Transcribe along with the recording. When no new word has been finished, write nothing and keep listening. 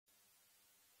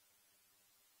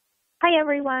Hi,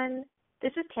 everyone.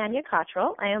 This is Tanya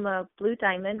Cotterell. I am a Blue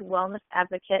Diamond Wellness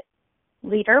Advocate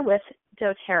leader with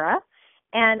doTERRA,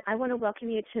 and I want to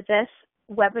welcome you to this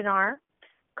webinar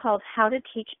called How to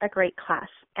Teach a Great Class.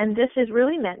 And this is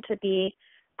really meant to be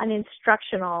an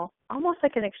instructional, almost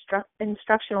like an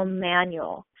instructional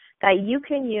manual that you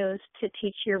can use to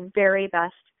teach your very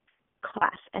best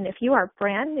class. And if you are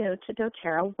brand new to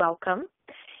doTERRA, welcome.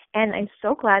 And I'm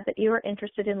so glad that you are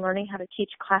interested in learning how to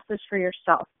teach classes for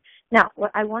yourself. Now,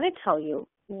 what I want to tell you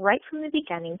right from the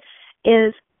beginning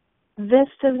is this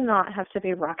does not have to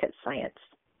be rocket science.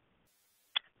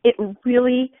 It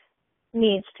really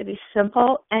needs to be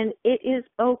simple, and it is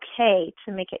okay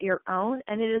to make it your own,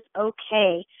 and it is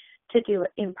okay to do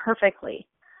it imperfectly.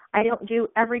 I don't do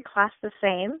every class the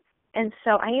same, and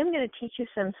so I am going to teach you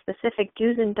some specific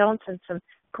do's and don'ts and some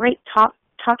great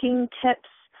talking tips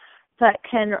that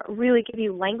can really give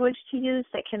you language to use,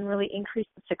 that can really increase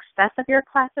the success of your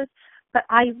classes. But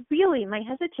my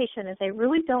hesitation is I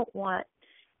really don't want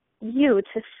you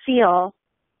to feel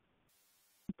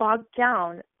bogged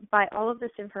down by all of this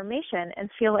information and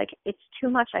feel like it's too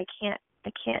much, I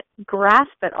can't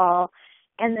grasp it all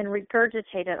and then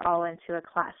regurgitate it all into a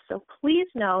class. So please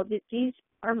know that these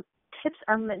tips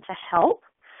are meant to help,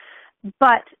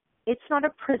 but it's not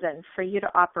a prison for you to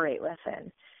operate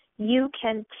within. You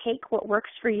can take what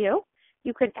works for you.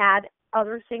 You can add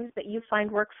other things that you find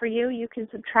work for you. You can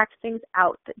subtract things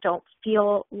out that don't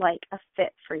feel like a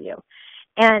fit for you.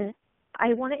 And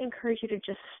I want to encourage you to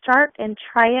just start and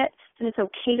try it, and it's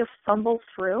okay to fumble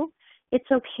through.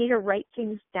 It's okay to write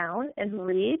things down and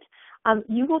read.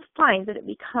 You will find that it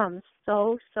becomes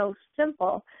so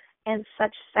simple and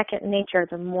such second nature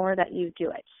the more that you do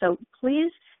it. So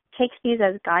please take these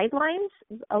as guidelines,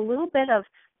 a little bit of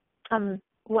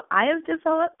what I have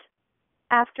developed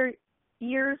after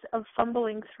years of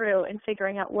fumbling through and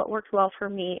figuring out what worked well for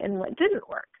me and what didn't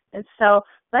work. And so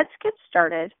let's get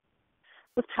started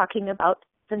with talking about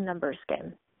the numbers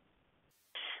game.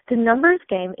 The numbers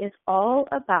game is all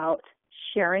about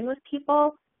sharing with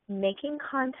people, making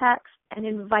contacts, and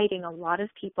inviting a lot of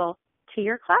people to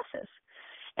your classes.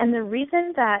 And the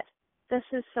reason that this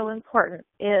is so important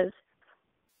is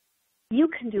you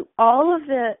can do all of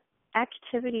the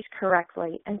activities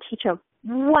correctly and teach a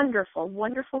wonderful,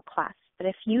 wonderful class. But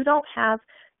if you don't have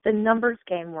the numbers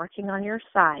game working on your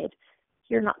side,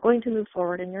 you're not going to move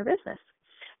forward in your business.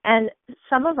 And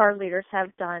some of our leaders have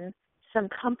done some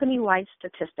company-wide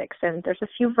statistics, and there's a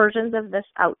few versions of this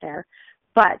out there.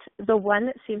 But the one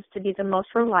that seems to be the most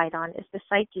relied on is this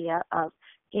idea of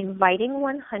inviting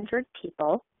 100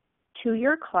 people to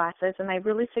your classes, and I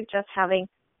really suggest having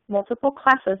multiple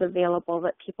classes available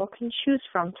that people can choose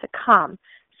from to come.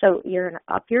 So you're going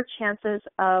to up your chances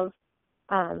of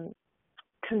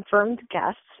confirmed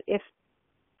guests if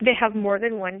they have more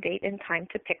than one date and time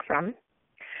to pick from.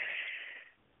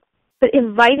 But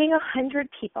inviting 100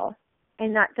 people,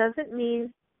 and that doesn't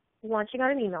mean launching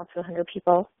out an email to 100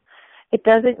 people. It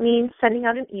doesn't mean sending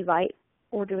out an evite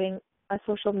or doing a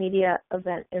social media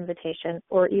event invitation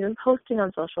or even posting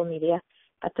on social media.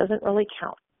 That doesn't really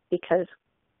count because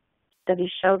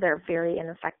studies show they're very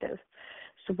ineffective.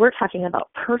 So we're talking about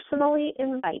personally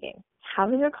inviting,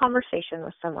 having a conversation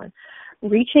with someone,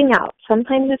 reaching out.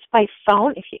 Sometimes it's by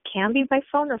phone. If it can be by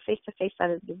phone or face-to-face, that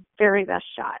is the very best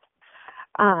shot.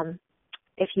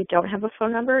 If you don't have a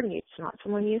phone number and it's not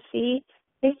someone you see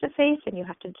face-to-face and you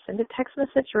have to send a text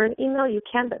message or an email, you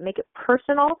can, but make it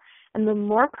personal. And the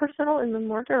more personal and the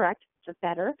more direct, the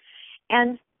better.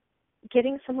 And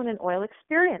getting someone an oil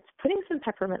experience, putting some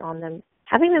peppermint on them,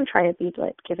 having them try a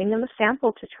beadlet, giving them a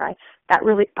sample to try, that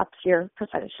really ups your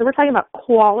percentage. So we're talking about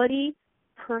quality,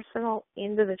 personal,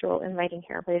 individual inviting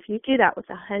here. But if you do that with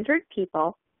 100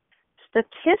 people,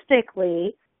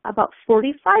 statistically, about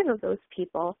 45 of those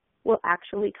people will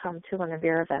actually come to one of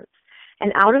your events.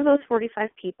 And out of those 45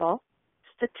 people,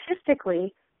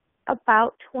 statistically,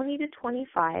 about 20 to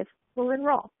 25 will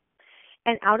enroll.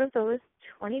 And out of those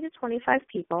 20 to 25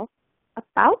 people,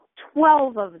 about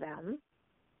 12 of them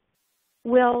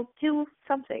will do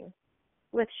something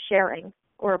with sharing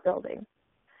or building.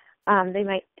 They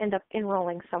might end up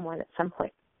enrolling someone at some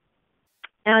point.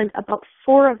 And about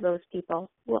 4 of those people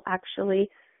will actually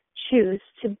choose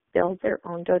to build their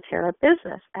own doTERRA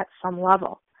business at some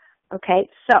level. Okay,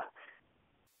 so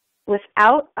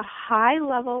without a high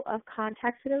level of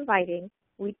contacts and inviting,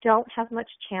 we don't have much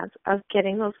chance of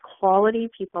getting those quality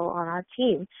people on our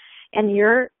team. And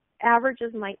your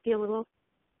averages might be a little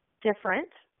different,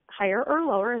 higher or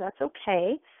lower, that's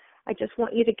okay. I just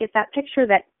want you to get that picture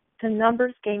that the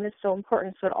numbers game is so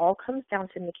important. So it all comes down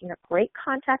to making a great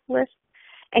contact list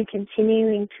and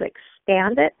continuing to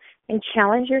expand it and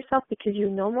challenge yourself, because you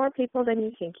know more people than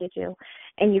you think you do,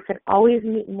 and you can always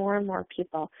meet more and more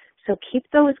people. So keep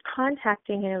those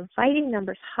contacting and inviting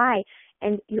numbers high,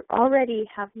 and you already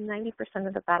have 90%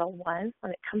 of the battle won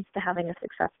when it comes to having a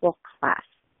successful class.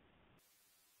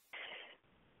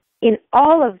 In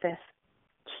all of this,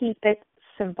 keep it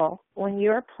simple. When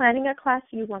you're planning a class,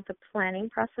 you want the planning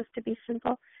process to be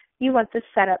simple. You want the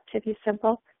setup to be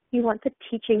simple. You want the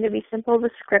teaching to be simple, the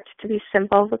script to be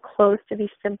simple, the close to be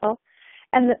simple.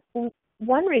 And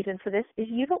one reason for this is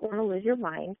you don't want to lose your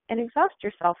mind and exhaust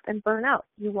yourself and burn out.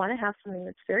 You want to have something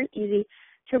that's very easy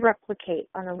to replicate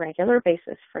on a regular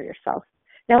basis for yourself.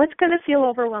 Now, it's going to feel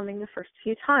overwhelming the first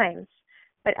few times,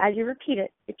 but as you repeat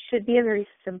it, it should be a very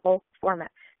simple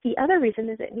format. The other reason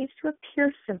is it needs to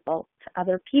appear simple to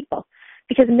other people,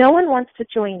 because no one wants to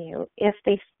join you if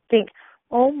they think,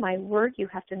 oh my word, you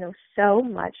have to know so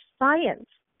much science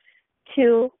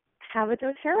to have a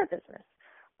doTERRA business.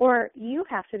 Or you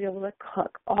have to be able to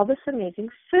cook all this amazing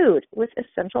food with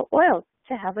essential oils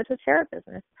to have a doTERRA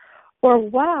business. Or,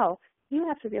 wow, you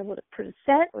have to be able to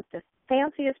present with the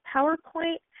fanciest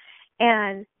PowerPoint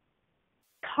and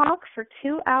talk for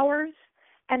 2 hours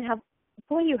and have,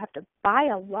 boy, you have to buy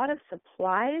a lot of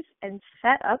supplies and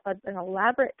set up an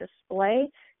elaborate display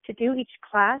to do each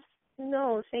class.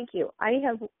 No, thank you. I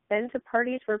have been to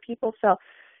parties where people sell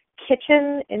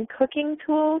kitchen and cooking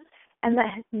tools, and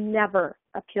that has never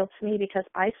appealed to me, because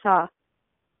I saw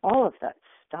all of the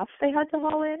stuff they had to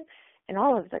haul in and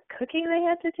all of the cooking they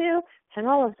had to do and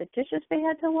all of the dishes they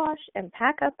had to wash and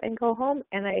pack up and go home.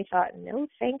 And I thought, no,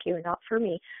 thank you, not for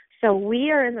me. So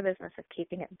we are in the business of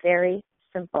keeping it very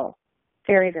simple,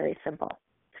 very, very simple.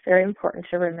 It's very important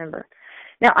to remember.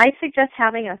 Now, I suggest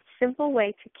having a simple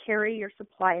way to carry your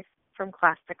supplies from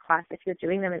class to class if you're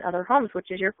doing them in other homes,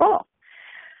 which is your goal.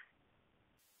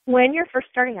 When you're first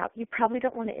starting out, you probably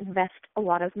don't want to invest a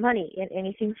lot of money in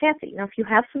anything fancy. Now, if you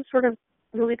have some sort of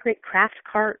really great craft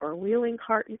cart or wheeling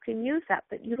cart, you can use that,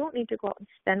 but you don't need to go out and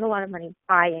spend a lot of money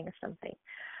buying something.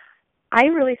 I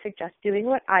really suggest doing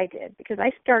what I did, because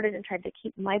I started and tried to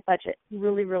keep my budget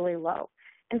really, really low.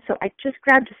 And so I just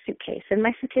grabbed a suitcase, and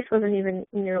my suitcase wasn't even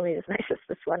nearly as nice as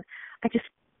this one. I just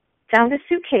found a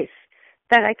suitcase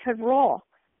that I could roll,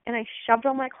 and I shoved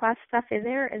all my class stuff in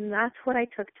there, and that's what I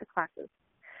took to classes,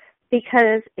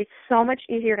 because it's so much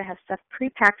easier to have stuff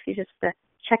pre-packed. You just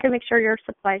check and make sure your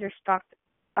supplies are stocked,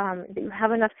 that you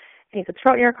have enough, and you can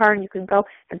throw it in your car and you can go.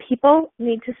 And people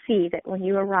need to see that when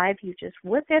you arrive, you just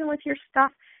whip in with your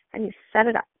stuff and you set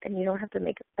it up, and you don't have to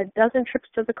make a dozen trips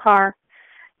to the car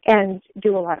and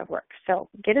do a lot of work. So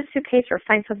get a suitcase or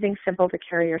find something simple to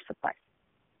carry your supplies.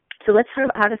 So let's talk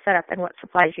about how to set up and what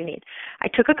supplies you need. I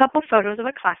took a couple photos of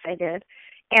a class I did,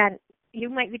 and you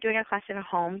might be doing a class in a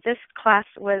home. This class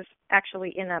was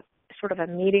actually in a sort of a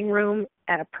meeting room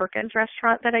at a Perkins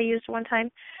restaurant that I used one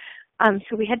time.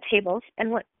 So we had tables, and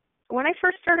when I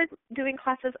first started doing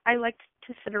classes, I liked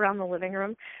to sit around the living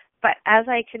room. But as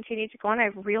I continued to go on, I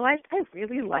realized I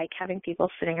really like having people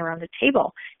sitting around a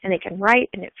table, and they can write,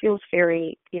 and it feels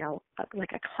very,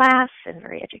 like a class and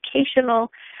very educational.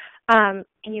 And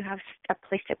you have a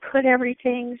place to put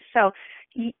everything. So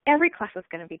every class is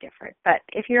going to be different. But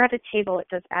if you're at a table, it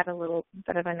does add a little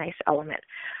bit of a nice element.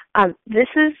 This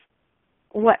is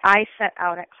what I set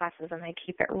out at classes, and I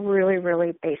keep it really,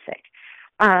 really basic.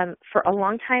 For a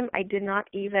long time, I did not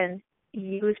even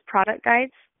use product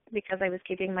guides because I was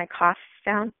keeping my costs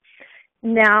down.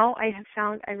 Now I have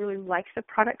found I really like the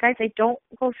product guides. I don't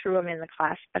go through them in the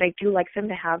class, but I do like them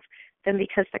to have them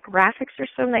because the graphics are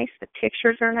so nice, the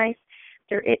pictures are nice,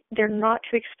 they're not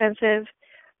too expensive,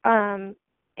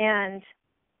 and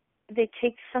they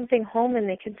take something home and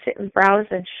they can sit and browse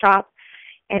and shop,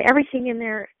 and everything in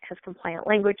there has compliant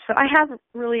language. So I have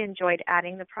really enjoyed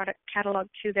adding the product catalog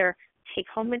to their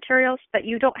take-home materials, but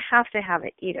you don't have to have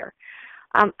it either.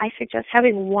 I suggest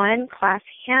having one class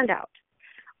handout.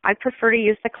 I prefer to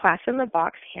use the class in the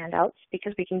box handouts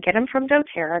because we can get them from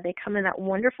doTERRA. They come in that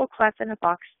wonderful class in a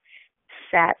box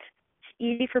set. It's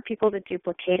easy for people to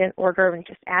duplicate and order and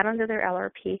just add onto their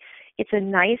LRP. It's a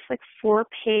nice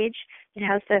 4-page. It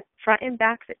has the front and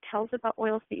back that tells about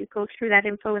oils that you go through that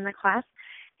info in the class.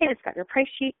 And it's got your price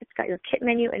sheet, it's got your kit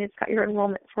menu, and it's got your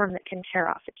enrollment form that can tear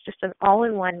off. It's just an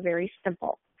all-in-one, very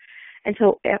simple. And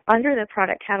so under the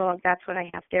product catalog, that's what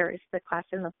I have there is the class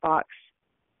in the box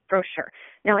brochure.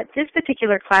 Now, at this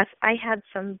particular class, I had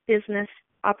some business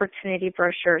opportunity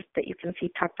brochures that you can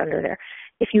see tucked under there.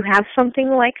 If you have something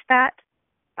like that,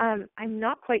 I'm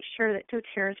not quite sure that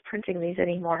doTERRA is printing these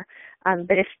anymore.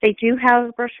 But if they do have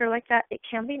a brochure like that, it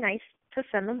can be nice to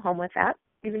send them home with that,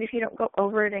 even if you don't go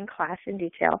over it in class in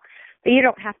detail. But you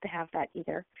don't have to have that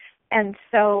either. And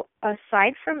so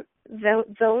aside from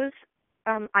those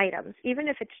items, even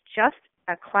if it's just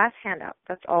a class handout,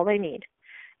 that's all they need.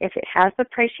 If it has the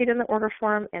price sheet in the order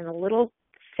form and a little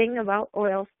thing about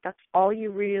oils, that's all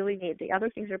you really need. The other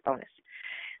things are bonus.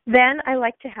 Then I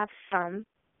like to have some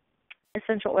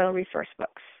essential oil resource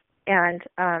books. And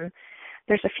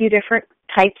there's a few different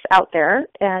types out there.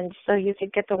 And so you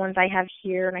could get the ones I have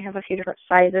here, and I have a few different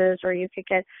sizes, or you could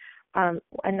get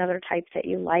another type that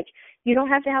you like. You don't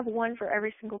have to have one for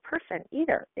every single person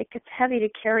either. It gets heavy to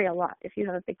carry a lot if you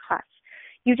have a big class.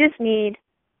 You just need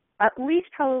at least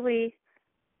probably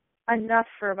enough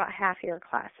for about half your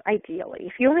class, ideally.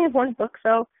 If you only have one book,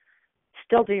 though,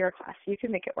 still do your class. You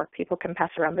can make it work. People can pass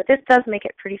around. But this does make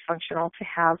it pretty functional to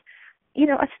have,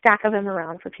 a stack of them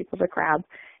around for people to grab,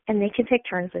 and they can take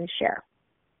turns and share.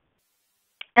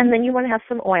 And then you want to have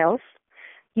some oils.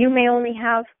 You may only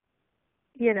have,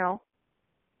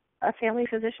 a family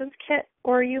physician's kit,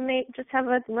 or you may just have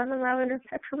a lemon, lavender,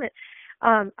 peppermint.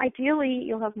 Ideally,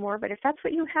 you'll have more, but if that's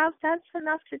what you have, that's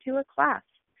enough to do a class.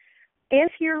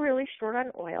 If you're really short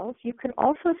on oils, you can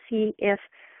also see if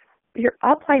your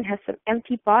upline has some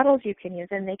empty bottles you can use,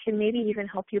 and they can maybe even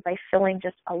help you by filling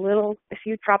just a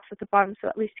few drops at the bottom so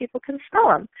at least people can smell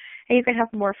them. And you can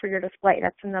have more for your display.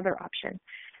 That's another option.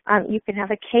 You can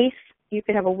have a case. You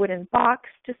could have a wooden box,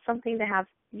 just something to have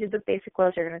the basic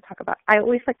oils you're going to talk about. I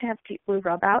always like to have deep blue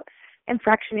rub out and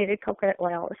fractionated coconut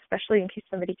oil, especially in case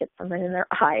somebody gets something in their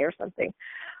eye or something.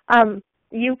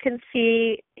 You can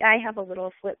see I have a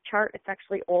little flip chart. It's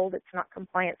actually old. It's not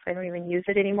compliant, so I don't even use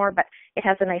it anymore, but it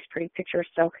has a nice, pretty picture,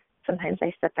 so sometimes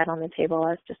I set that on the table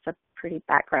as just a pretty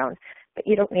background. But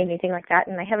you don't need anything like that,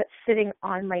 and I have it sitting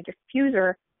on my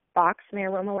diffuser box, my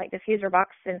aroma light diffuser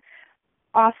box, and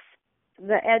off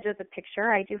the edge of the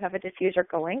picture, I do have a diffuser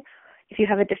going. If you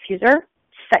have a diffuser,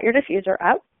 set your diffuser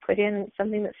up, put in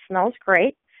something that smells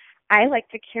great. I like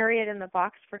to carry it in the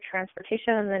box for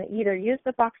transportation and then either use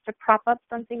the box to prop up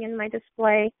something in my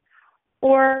display,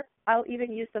 or I'll even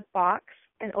use the box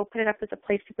and open it up as a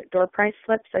place to put door prize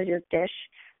slips as your dish.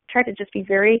 Try to just be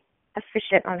very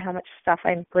efficient on how much stuff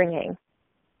I'm bringing.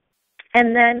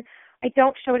 And then I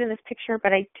don't show it in this picture,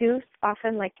 but I do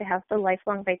often like to have the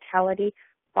Lifelong Vitality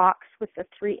box with the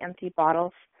 3 empty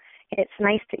bottles. It's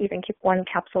nice to even keep one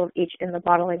capsule of each in the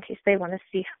bottle in case they want to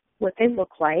see what they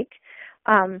look like.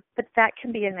 But that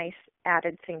can be a nice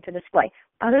added thing to display.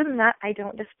 Other than that, I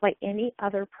don't display any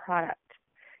other product.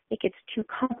 It gets too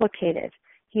complicated.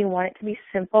 You want it to be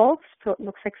simple so it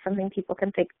looks like something people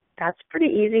can think, that's pretty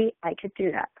easy, I could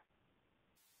do that.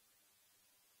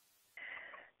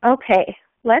 Okay,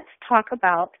 let's talk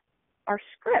about our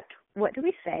script. What do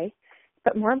we say?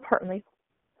 But more importantly,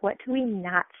 what do we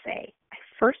not say? I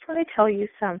first want to tell you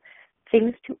some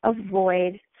things to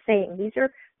avoid saying. These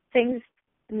are things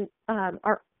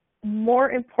are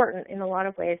more important in a lot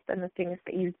of ways than the things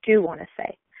that you do want to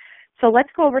say. So let's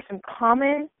go over some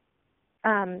common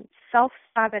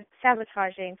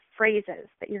self-sabotaging phrases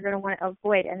that you're going to want to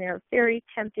avoid, and they're very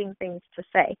tempting things to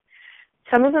say.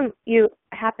 Some of them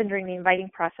happen during the inviting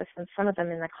process and some of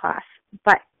them in the class.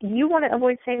 But you want to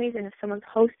avoid saying these, and if someone's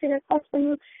hosting a class for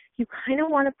you, you kind of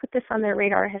want to put this on their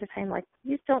radar ahead of time, like,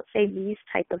 please don't say these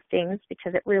type of things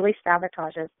because it really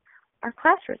sabotages our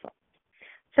class results.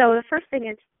 So the first thing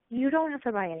is, you don't have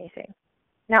to buy anything.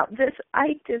 Now,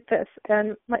 I did this,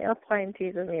 and my upline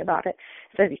teases me about it.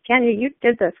 Says, Tanya, you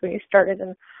did this when you started,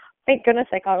 and thank goodness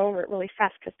I got over it really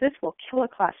fast because this will kill a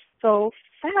class so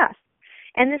fast.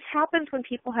 And this happens when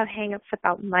people have hang-ups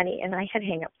about money, and I had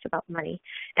hang-ups about money,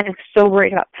 and I'm so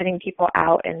worried about putting people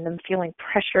out and them feeling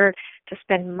pressured to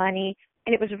spend money,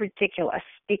 and it was ridiculous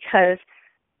because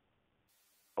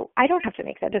I don't have to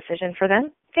make that decision for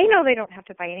them. They know they don't have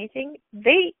to buy anything.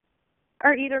 They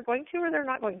are either going to or they're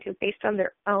not going to based on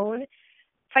their own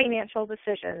financial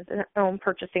decisions and their own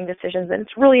purchasing decisions. And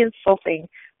it's really insulting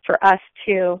for us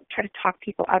to try to talk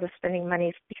people out of spending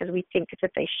money because we think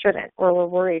that they shouldn't or we're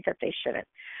worried that they shouldn't.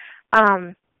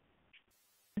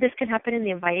 This can happen in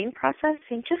the inviting process,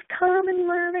 saying, just come and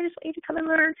learn. I just want you to come and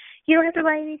learn. You don't have to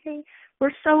buy anything.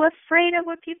 We're so afraid of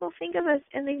what people think of us,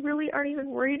 and they really aren't even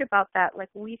worried about that like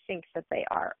we think that they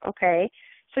are, okay?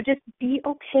 So just be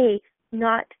okay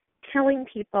not telling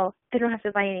people they don't have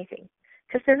to buy anything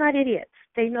because they're not idiots.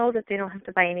 They know that they don't have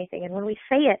to buy anything. And when we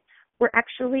say it, we're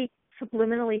actually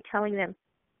subliminally telling them,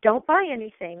 don't buy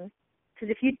anything, because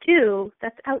if you do,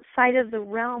 that's outside of the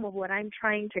realm of what I'm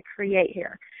trying to create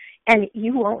here. And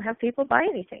you won't have people buy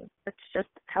anything. That's just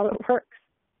how it works.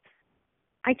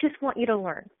 I just want you to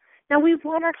learn. Now, we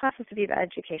want our classes to be about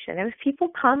education. And if people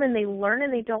come and they learn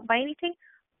and they don't buy anything,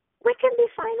 we can be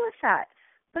fine with that.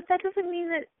 But that doesn't mean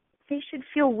that they should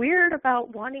feel weird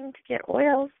about wanting to get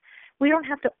oils. We don't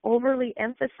have to overly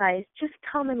emphasize, just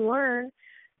come and learn.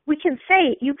 We can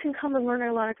say, you can come and learn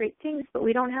a lot of great things, but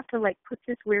we don't have to like put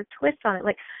this weird twist on it.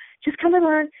 Like, just come and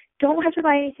learn. Don't have to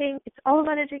buy anything. It's all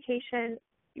about education.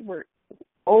 We're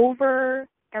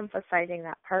over-emphasizing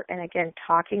that part and, again,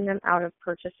 talking them out of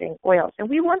purchasing oils. And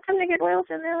we want them to get oils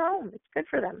in their home. It's good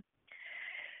for them.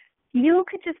 You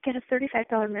could just get a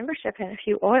 $35 membership and a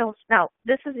few oils. Now,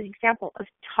 this is an example of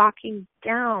talking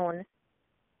down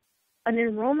an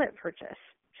enrollment purchase.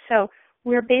 So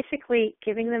we're basically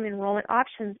giving them enrollment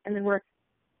options, and then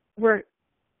we're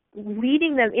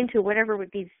leading them into whatever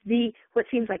would be what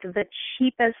seems like the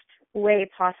cheapest way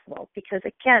possible, because,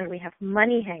 again, we have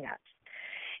money hang-ups,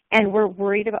 and we're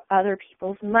worried about other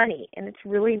people's money, and it's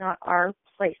really not our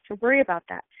place to worry about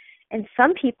that. And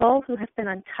some people who have been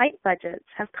on tight budgets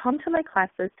have come to my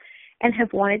classes and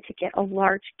have wanted to get a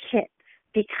large kit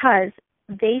because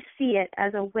they see it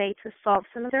as a way to solve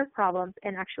some of their problems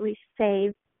and actually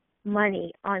save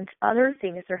money on other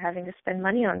things they're having to spend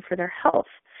money on for their health.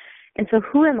 And so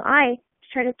who am I to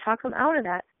try to talk them out of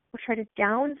that or try to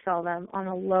downsell them on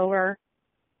a lower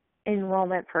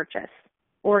enrollment purchase,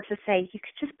 or to say, you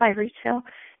could just buy retail?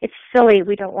 It's silly.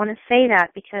 We don't want to say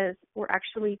that because we're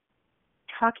actually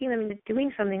talking them into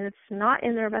doing something that's not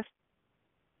in their best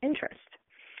interest.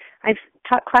 I've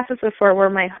taught classes before where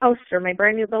my hosts or my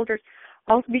brand new builders,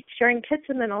 I'll be sharing kits,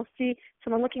 and then I'll see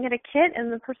someone looking at a kit,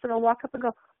 and the person will walk up and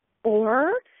go,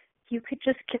 or you could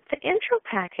just get the intro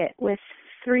packet with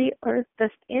or this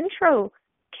intro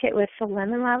kit with the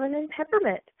lemon, lavender, and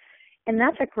peppermint. And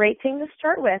that's a great thing to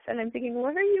start with. And I'm thinking,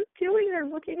 what are you doing? They're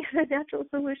looking at a natural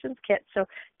solutions kit. So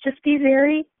just be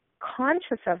very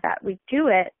conscious of that. We do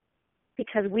it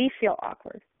because we feel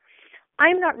awkward.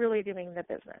 I'm not really doing the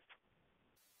business.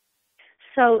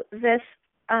 So this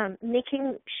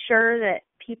making sure that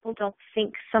people don't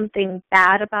think something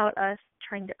bad about us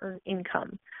trying to earn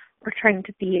income or trying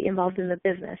to be involved in the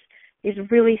business is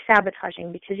really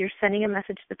sabotaging, because you're sending a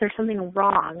message that there's something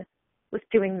wrong with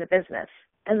doing the business.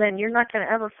 And then you're not going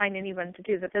to ever find anyone to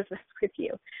do the business with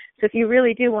you. So if you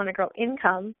really do want to grow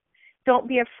income, don't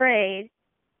be afraid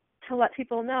to let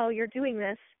people know you're doing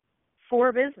this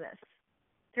for business.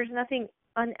 There's nothing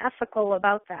unethical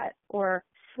about that or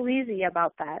sleazy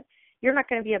about that. You're not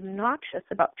going to be obnoxious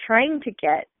about trying to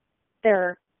get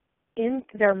their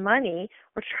money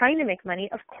or trying to make money.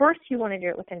 Of course you want to do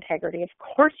it with integrity. Of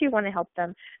course you want to help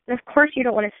them. And of course you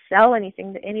don't want to sell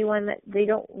anything to anyone that they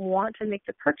don't want to make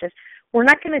the purchase. We're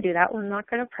not going to do that. We're not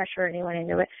going to pressure anyone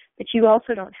into it. But you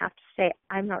also don't have to say,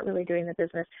 I'm not really doing the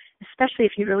business, especially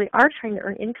if you really are trying to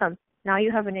earn income. Now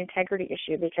you have an integrity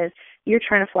issue because you're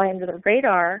trying to fly under the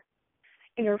radar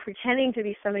and you're pretending to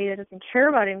be somebody that doesn't care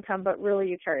about income, but really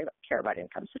you care about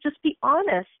income. So just be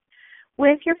honest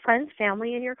with your friends,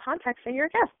 family, and your contacts and your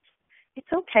guests.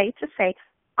 It's okay to say,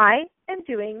 I am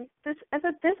doing this as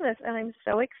a business, and I'm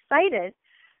so excited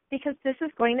because this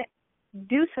is going to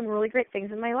do some really great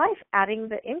things in my life, adding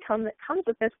the income that comes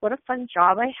with this. What a fun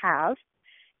job I have,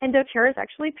 and doTERRA is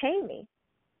actually paying me.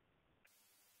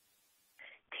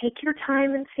 Take your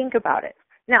time and think about it.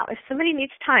 Now, if somebody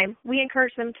needs time, we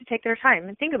encourage them to take their time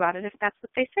and think about it if that's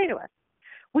what they say to us.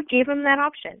 We gave them that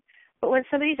option. But when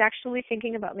somebody's actually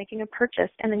thinking about making a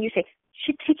purchase, and then you say, you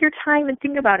should take your time and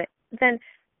think about it, then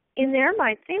in their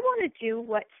mind, they want to do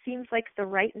what seems like the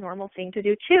right normal thing to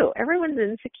do too. Everyone's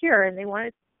insecure, and they want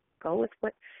to go with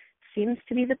what seems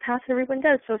to be the path everyone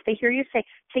does. So if they hear you say,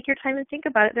 take your time and think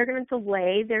about it, they're going to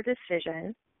delay their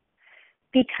decision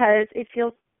because it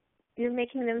feels you're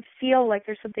making them feel like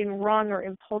there's something wrong or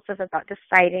impulsive about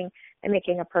deciding and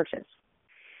making a purchase.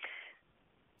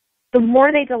 The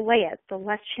more they delay it, the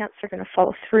less chance they're going to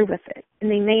follow through with it.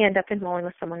 And they may end up enrolling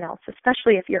with someone else,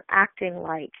 especially if you're acting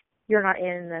like you're not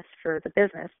in this for the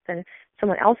business. Then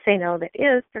someone else they know that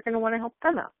is, they're going to want to help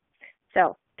them out.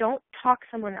 So don't talk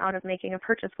someone out of making a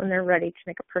purchase when they're ready to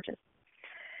make a purchase.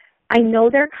 I know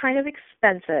they're kind of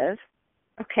expensive.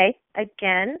 Okay,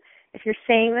 again, if you're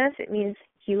saying this, it means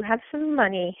you have some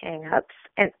money hang-ups.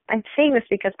 And I'm saying this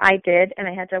because I did, and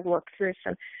I had to work through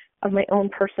some of my own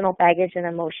personal baggage and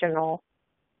emotional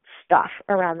stuff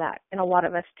around that, and a lot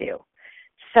of us do.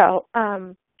 So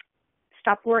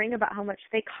stop worrying about how much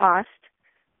they cost.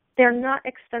 They're not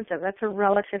expensive. That's a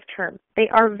relative term. They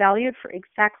are valued for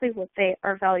exactly what they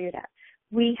are valued at.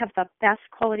 We have the best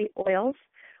quality oils.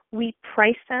 We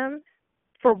price them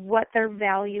for what their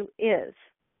value is.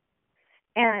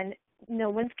 And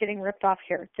no one's getting ripped off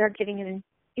here. They're getting an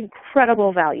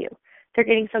incredible value. They're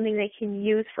getting something they can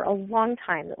use for a long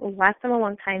time, that will last them a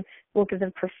long time, will give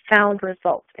them profound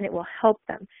results, and it will help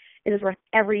them. It is worth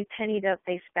every penny that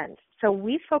they spend. So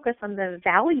we focus on the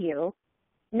value,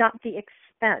 not the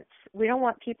expense. We don't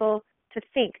want people to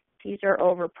think these are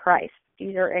overpriced.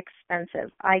 These are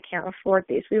expensive. I can't afford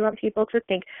these. We want people to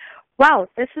think, wow,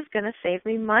 this is going to save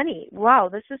me money. Wow,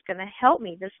 this is going to help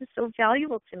me. This is so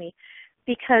valuable to me.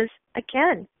 Because,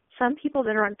 again, some people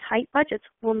that are on tight budgets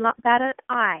will not bat an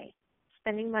eye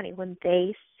spending money when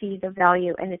they see the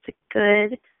value, and it's a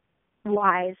good,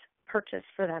 wise purchase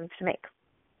for them to make.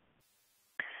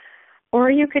 Or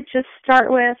you could just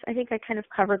start with, I think I kind of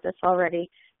covered this already,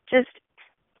 just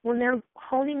when they're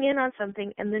honing in on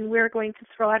something and then we're going to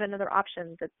throw out another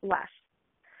option that's less.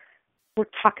 We're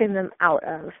talking them out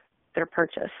of their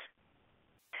purchase.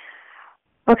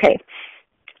 Okay,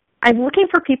 I'm looking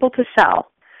for people to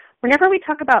sell. Whenever we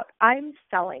talk about I'm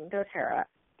selling doTERRA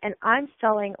and I'm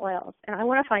selling oils and I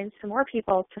want to find some more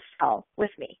people to sell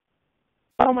with me,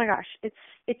 oh my gosh,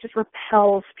 it just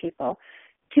repels people.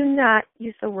 Do not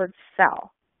use the word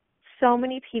sell. So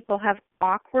many people have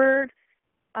awkward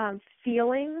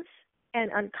feelings and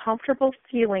uncomfortable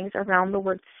feelings around the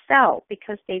word sell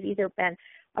because they've either been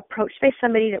approached by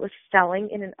somebody that was selling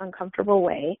in an uncomfortable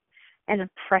way and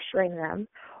pressuring them,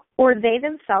 or they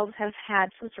themselves have had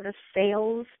some sort of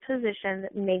sales position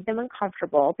that made them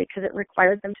uncomfortable because it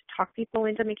required them to talk people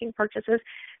into making purchases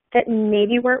that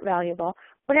maybe weren't valuable.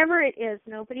 Whatever it is,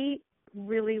 nobody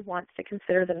really wants to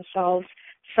consider themselves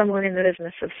someone in the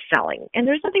business of selling. And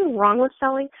there's nothing wrong with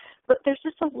selling, but there's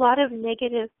just a lot of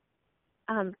negative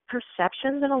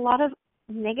perceptions and a lot of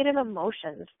negative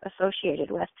emotions associated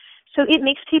with. So it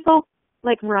makes people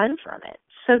run from it.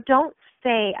 So don't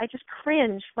say, I just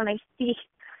cringe when I see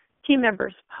team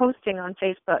members posting on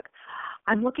Facebook,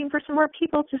 I'm looking for some more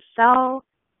people to sell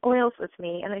oils with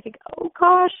me. And I think, oh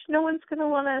gosh, no one's going to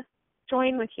want to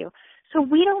join with you. So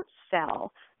we don't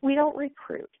sell. We don't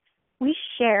recruit. We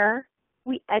share.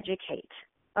 We educate.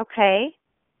 Okay?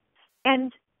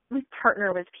 And we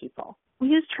partner with people. We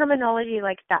use terminology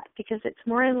like that because it's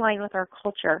more in line with our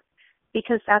culture,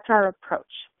 because that's our approach.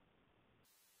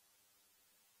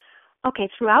 Okay,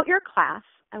 throughout your class,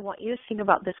 I want you to think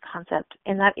about this concept,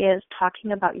 and that is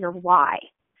talking about your why.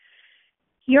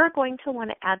 You're going to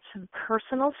want to add some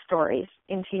personal stories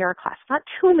into your class. Not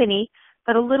too many,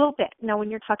 but a little bit. Now, when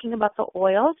you're talking about the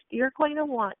oils, you're going to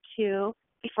want to,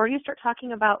 before you start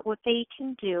talking about what they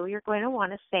can do, you're going to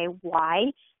want to say why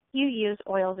you use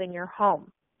oils in your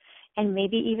home, and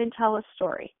maybe even tell a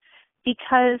story.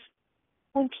 Because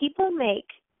when people make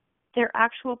their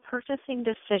actual purchasing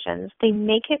decisions, they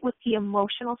make it with the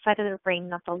emotional side of their brain,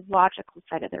 not the logical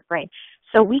side of their brain.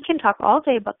 So we can talk all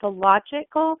day about the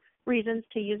logical reasons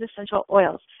to use essential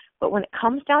oils, but when it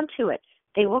comes down to it,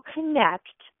 they will connect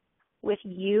with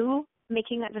you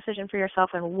making that decision for yourself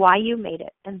and why you made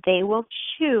it, and they will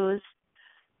choose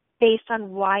based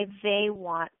on why they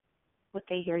want what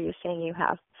they hear you saying you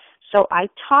have. So I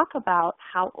talk about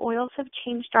how oils have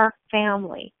changed our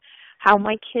family, how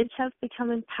my kids have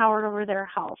become empowered over their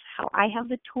health, how I have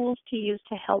the tools to use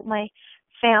to help my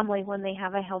family when they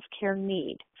have a healthcare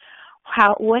need,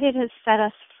 what it has set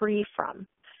us free from,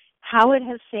 how it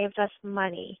has saved us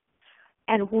money,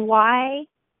 and why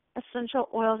essential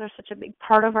oils are such a big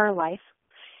part of our life.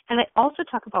 And I also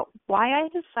talk about why I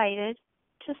decided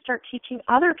to start teaching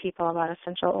other people about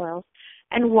essential oils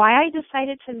and why I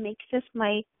decided to make this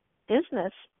my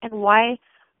business and why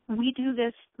we do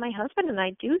this, my husband and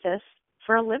I do this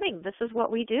for a living. This is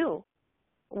what we do.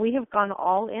 We have gone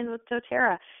all in with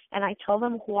doTERRA, and I tell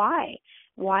them why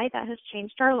that has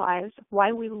changed our lives,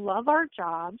 why we love our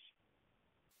jobs,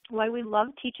 why we love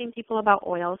teaching people about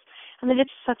oils, and that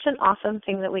it's such an awesome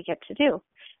thing that we get to do.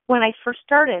 When I first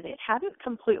started, it hadn't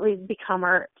completely become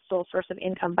our sole source of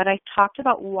income, but I talked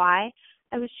about why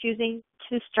I was choosing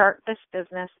to start this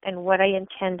business and what I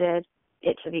intended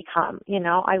it to become.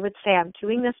 I would say I'm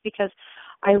doing this because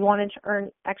I wanted to earn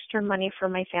extra money for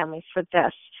my family for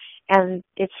this, and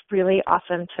it's really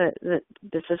awesome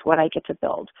this is what I get to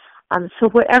build. So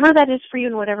whatever that is for you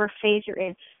and whatever phase you're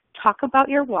in, talk about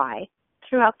your why.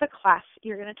 Throughout the class,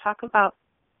 you're going to talk about,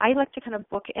 I like to kind of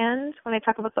bookend when I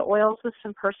talk about the oils with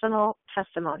some personal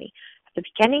testimony at the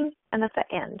beginning and at the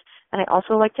end. And I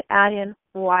also like to add in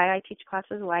why I teach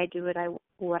classes, why I do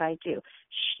what I do,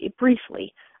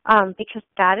 briefly, because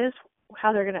that is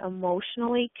how they're going to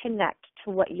emotionally connect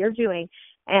to what you're doing,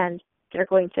 and they're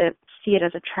going to see it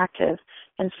as attractive,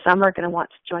 and some are going to want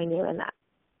to join you in that.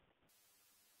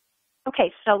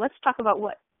 Okay, so let's talk about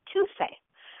what to say.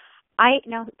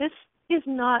 Now, this is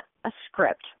not a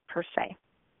script per se.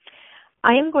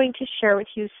 I am going to share with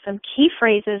you some key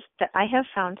phrases that I have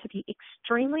found to be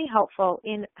extremely helpful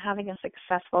in having a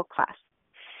successful class.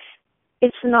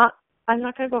 It's not I'm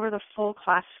not going to go over the full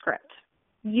class script.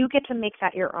 You get to make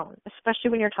that your own, especially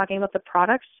when you're talking about the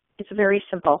products. It's very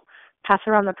simple. Pass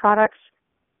around the products,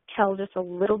 tell just a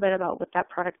little bit about what that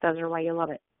product does or why you love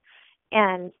it.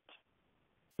 And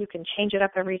you can change it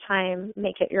up every time,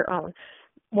 make it your own.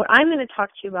 What I'm going to talk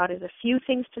to you about is a few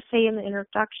things to say in the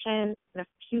introduction and a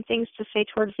few things to say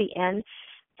towards the end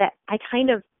that I kind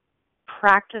of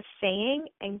practiced saying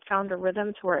and found a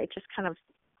rhythm to where it just kind of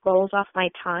rolls off my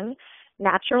tongue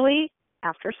naturally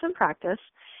after some practice.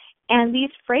 And these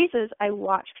phrases, I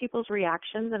watch people's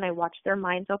reactions and I watch their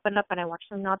minds open up and I watch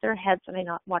them nod their heads and I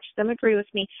watch them agree with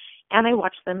me and I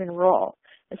watch them enroll.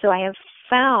 And so I have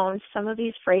found some of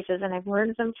these phrases and I've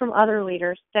learned them from other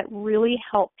leaders that really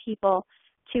help people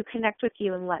to connect with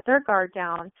you and let their guard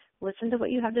down, listen to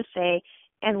what you have to say,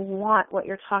 and want what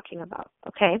you're talking about,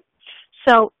 okay?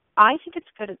 So I think it's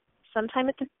good sometime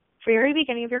at the very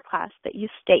beginning of your class that you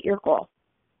state your goal.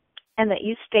 And that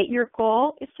you state your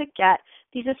goal is to get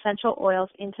these essential oils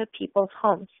into people's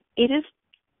homes. It is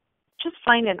just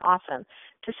fine and awesome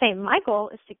to say, my goal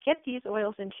is to get these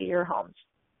oils into your homes.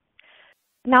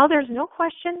 Now there's no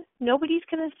question, nobody's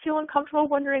going to feel uncomfortable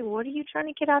wondering, what are you trying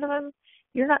to get out of them?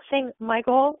 You're not saying, my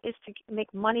goal is to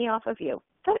make money off of you.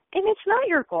 And it's not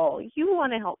your goal. You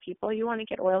want to help people. You want to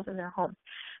get oils in their homes.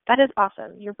 That is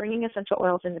awesome. You're bringing essential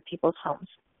oils into people's homes.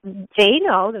 They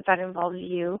know that involves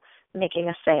you making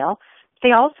a sale.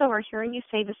 They also are hearing you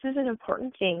say this is an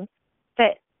important thing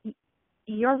that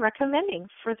you're recommending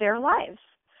for their lives.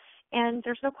 And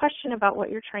there's no question about what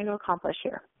you're trying to accomplish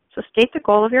here. So state the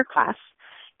goal of your class.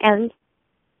 And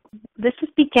this is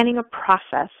beginning a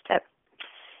process that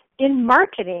in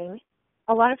marketing,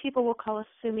 a lot of people will call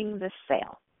assuming the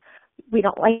sale. We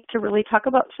don't like to really talk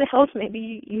about sales.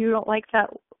 Maybe you don't like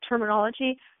that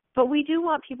terminology, but we do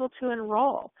want people to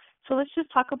enroll. So let's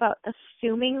just talk about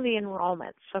assuming the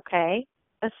enrollments, okay?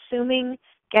 Assuming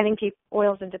getting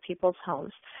oils into people's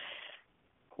homes.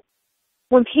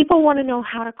 When people want to know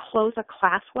how to close a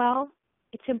class well,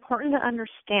 it's important to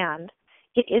understand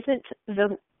it isn't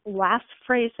the last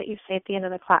phrase that you say at the end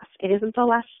of the class. It isn't the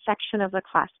last section of the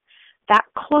class. That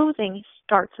closing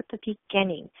starts at the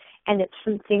beginning, and it's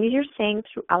some things you're saying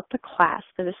throughout the class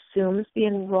that assumes the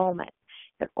enrollment.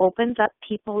 It opens up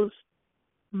people's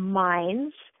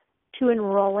minds to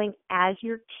enrolling as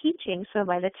you're teaching, so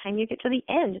by the time you get to the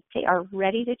end, they are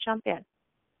ready to jump in.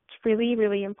 It's really,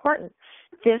 really important.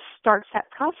 This starts that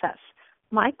process.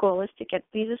 My goal is to get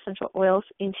these essential oils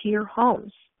into your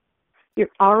homes. You're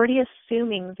already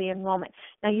assuming the enrollment.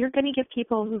 Now, you're going to give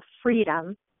people the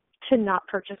freedom to not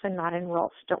purchase and not enroll.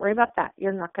 So don't worry about that.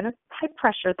 You're not going to high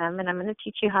pressure them, and I'm going to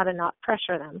teach you how to not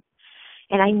pressure them.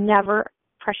 And I never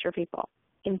pressure people.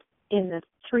 In the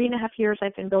 3.5 years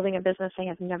I've been building a business, I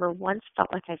have never once felt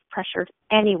like I've pressured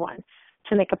anyone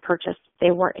to make a purchase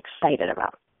they weren't excited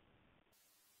about.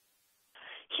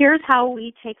 Here's how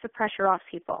we take the pressure off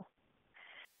people.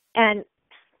 And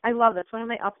I love this. One of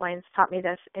my uplines taught me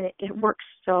this, and it works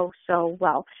so, so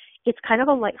well. It's kind of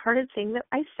a lighthearted thing that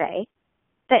I say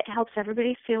that helps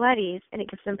everybody feel at ease, and it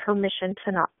gives them permission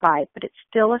to not buy, but it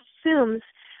still assumes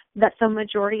that the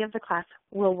majority of the class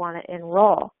will want to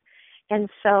enroll. And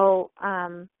so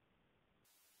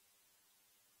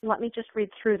let me just read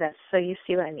through this so you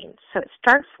see what I mean. So it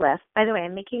starts with, by the way,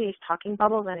 I'm making these talking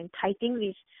bubbles and I'm typing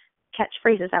these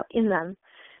catchphrases out in them.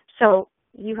 So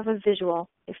you have a visual.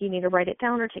 If you need to write it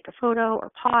down or take a photo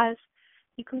or pause,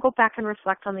 you can go back and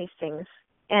reflect on these things.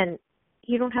 And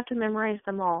you don't have to memorize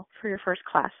them all for your first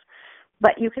class,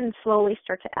 but you can slowly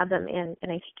start to add them in,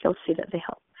 and I think you'll see that they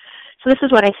help. So this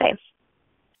is what I say.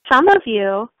 Some of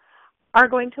you are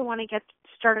going to want to get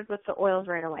started with the oils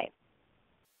right away.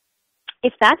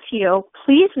 If that's you,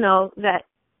 please know that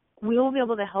we will be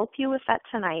able to help you with that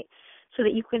tonight so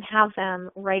that you can have them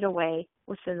right away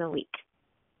within the week.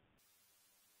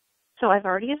 So I've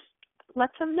already let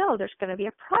them know there's going to be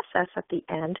a process at the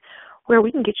end where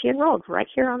we can get you enrolled right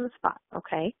here on the spot,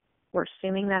 okay? We're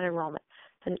assuming that enrollment.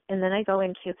 And then I go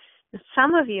into,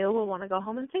 some of you will want to go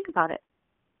home and think about it.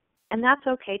 And that's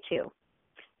okay too.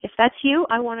 If that's you,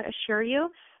 I want to assure you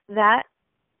that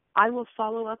I will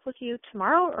follow up with you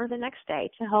tomorrow or the next day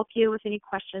to help you with any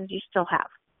questions you still have.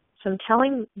 So I'm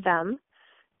telling them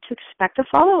to expect a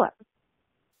follow-up.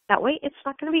 That way it's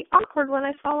not going to be awkward when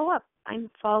I follow up. I'm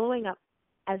following up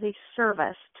as a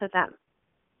service to them.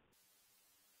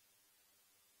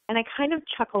 And I kind of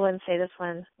chuckle and say this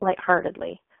one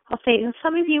lightheartedly. I'll say,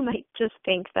 some of you might just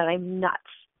think that I'm nuts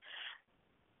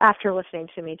after listening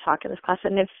to me talk in this class.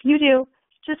 And if you do,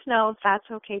 just know that's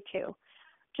okay too.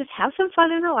 Just have some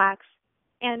fun and relax.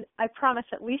 And I promise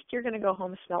at least you're going to go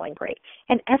home smelling great.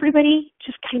 And everybody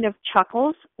just kind of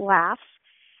chuckles, laughs,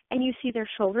 and you see their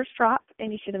shoulders drop,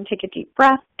 and you see them take a deep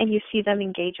breath, and you see them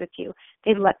engage with you.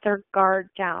 They let their guard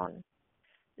down.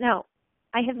 Now,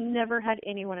 I have never had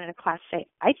anyone in a class say,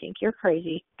 I think you're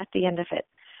crazy at the end of it.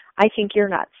 I think you're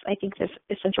nuts. I think this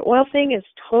essential oil thing is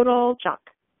total junk.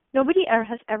 Nobody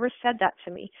has ever said that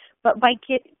to me. But by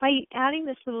adding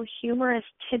this little humorous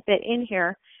tidbit in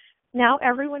here, now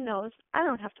everyone knows I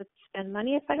don't have to spend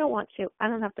money if I don't want to. I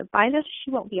don't have to buy this.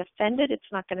 She won't be offended. It's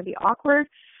not going to be awkward.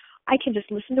 I can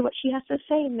just listen to what she has to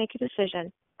say and make a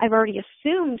decision. I've already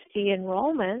assumed the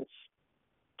enrollments.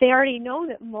 They already know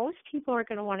that most people are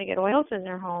going to want to get oils in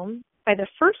their home by the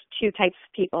first two types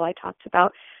of people I talked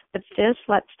about, but this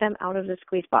lets them out of the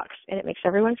squeeze box, and it makes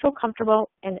everyone feel comfortable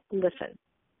and listen.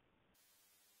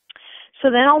 So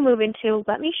then I'll move into,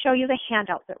 let me show you the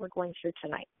handout that we're going through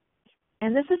tonight.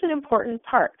 And this is an important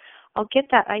part. I'll get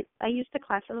that. I use the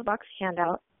Class in the Box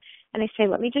handout, and I say,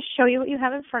 let me just show you what you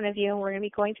have in front of you. We're going to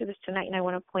be going through this tonight, and I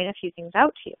want to point a few things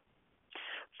out to you.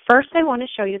 First, I want to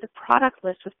show you the product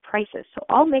list with prices. So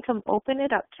I'll make them open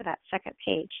it up to that second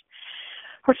page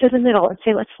or to the middle and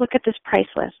say, let's look at this price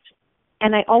list.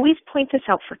 And I always point this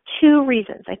out for two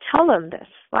reasons. I tell them this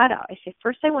flat out. I say,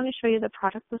 first, I want to show you the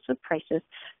product list with prices,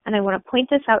 and I want to point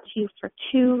this out to you for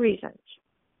two reasons.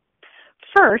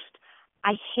 First,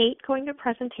 I hate going to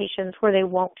presentations where they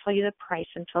won't tell you the price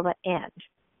until the end.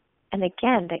 And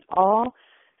again, they all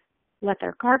let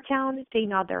their guard down, they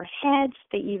nod their heads,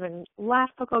 they even laugh,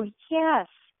 they'll go, yes,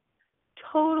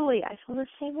 totally, I feel the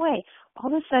same way.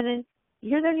 All of a sudden,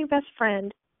 you're their new best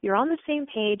friend, you're on the same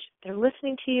page, they're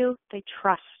listening to you, they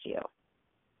trust you.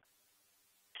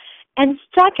 And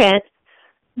second,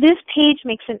 this page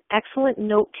makes an excellent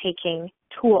note-taking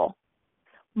tool.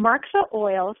 Mark the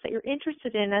oils that you're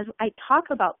interested in as I talk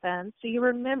about them so you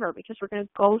remember, because we're going to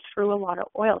go through a lot of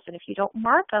oils. And if you don't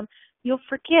mark them, you'll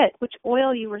forget which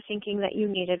oil you were thinking that you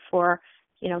needed for,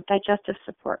 digestive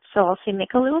support. So I'll say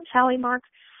make a little tally mark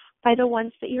by the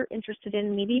ones that you're interested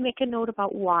in. Maybe make a note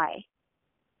about why.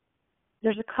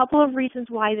 There's a couple of reasons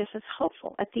why this is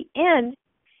helpful. At the end,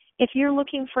 if you're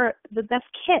looking for the best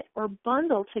kit or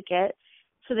bundle to get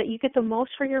so that you get the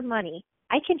most for your money,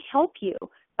 I can help you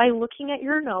by looking at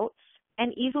your notes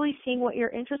and easily seeing what you're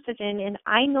interested in. And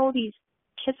I know these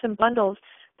kits and bundles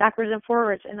backwards and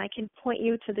forwards, and I can point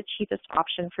you to the cheapest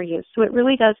option for you. So it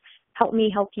really does help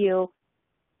me help you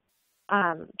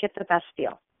get the best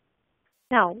deal.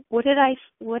 Now, what did I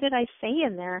say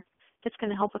in there that's going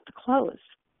to help with the close?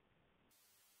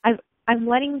 I'm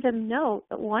letting them know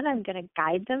that, one, I'm going to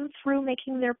guide them through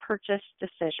making their purchase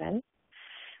decision.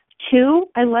 Two,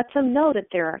 I let them know that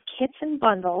there are kits and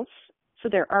bundles, so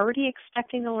they're already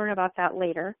expecting to learn about that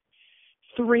later.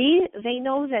 Three, they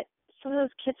know that some of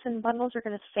those kits and bundles are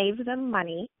going to save them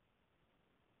money.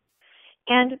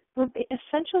 And we're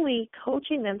essentially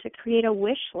coaching them to create a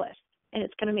wish list, and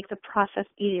it's going to make the process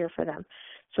easier for them.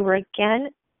 So we're, again,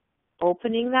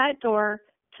 opening that door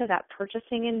to that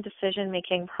purchasing and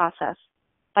decision-making process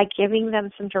by giving them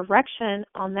some direction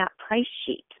on that price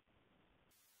sheet.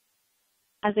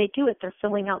 As they do it, they're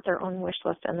filling out their own wish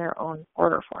list and their own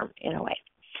order form in a way.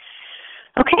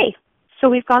 Okay, so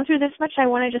we've gone through this much. I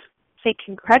want to just say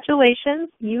congratulations.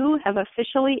 You have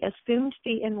officially assumed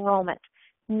the enrollment.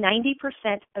 90%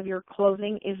 of your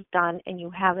clothing is done, and you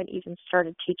haven't even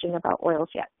started teaching about oils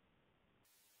yet.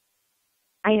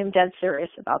 I am dead serious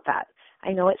about that.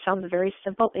 I know it sounds very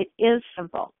simple. It is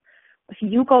simple. If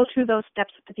you go through those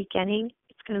steps at the beginning,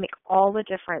 it's going to make all the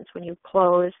difference when you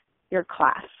close your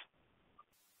class.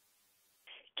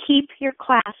 Keep your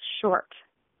class short.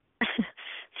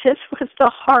 This was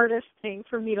the hardest thing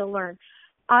for me to learn.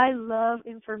 I love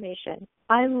information.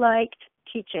 I liked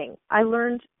teaching. I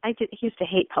used to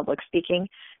hate public speaking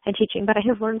and teaching, but I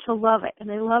have learned to love it.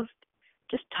 And I loved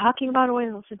just talking about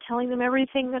oils and telling them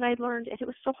everything that I'd learned. And it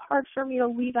was so hard for me to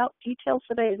leave out details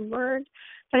that I had learned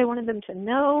that I wanted them to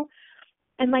know.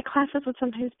 And my classes would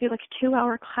sometimes be like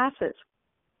 2-hour classes.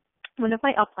 One of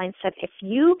my uplines said, if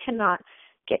you cannot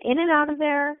get in and out of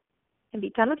there and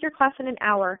be done with your class in an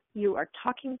hour, you are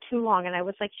talking too long. And I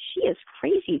was like, she is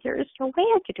crazy. There is no way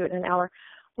I could do it in an hour.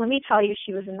 Let me tell you,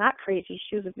 she was not crazy.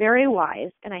 She was very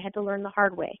wise, and I had to learn the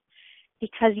hard way.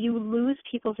 Because you lose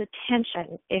people's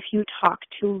attention if you talk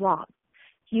too long.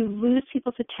 You lose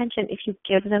people's attention if you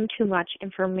give them too much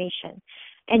information.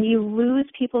 And you lose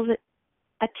people's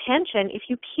attention if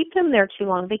you keep them there too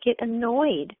long. They get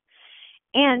annoyed.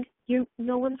 And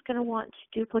no one's going to want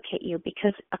to duplicate you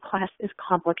because a class is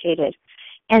complicated.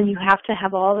 And you have to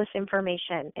have all this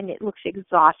information, and it looks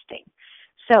exhausting.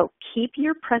 So keep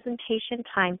your presentation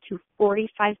time to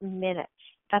 45 minutes.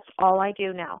 That's all I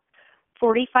do now.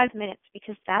 45 minutes,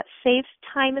 because that saves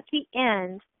time at the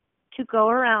end to go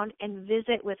around and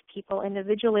visit with people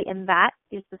individually, and that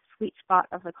is the sweet spot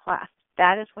of the class.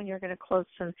 That is when you're going to close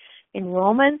some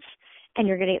enrollments, and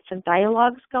you're going to get some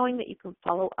dialogues going that you can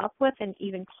follow up with and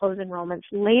even close enrollments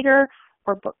later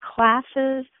or book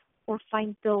classes or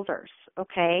find builders,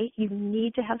 okay? You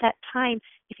need to have that time.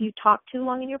 If you talk too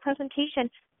long in your presentation,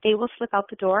 they will slip out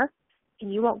the door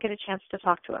and you won't get a chance to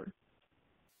talk to them.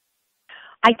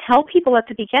 I tell people at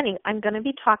the beginning, I'm going to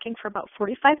be talking for about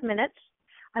 45 minutes.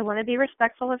 I want to be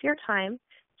respectful of your time.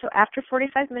 So after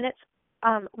 45 minutes,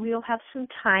 we'll have some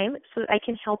time so that I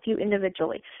can help you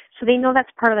individually. So they know that's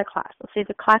part of the class. Let's say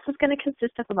the class is going to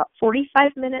consist of about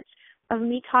 45 minutes of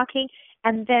me talking,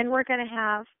 and then we're going to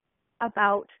have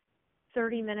about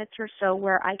 30 minutes or so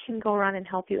where I can go around and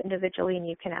help you individually, and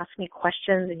you can ask me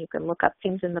questions and you can look up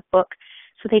things in the book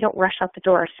so they don't rush out the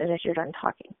door as soon as you're done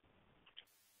talking.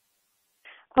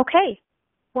 Okay,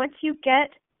 once you get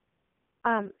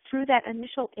through that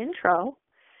initial intro,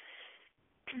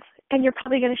 and you're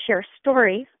probably going to share a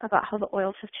story about how the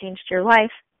oils have changed your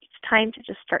life, it's time to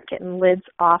just start getting lids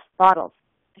off bottles.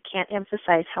 I can't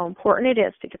emphasize how important it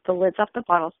is to get the lids off the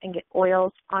bottles and get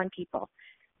oils on people.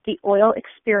 The oil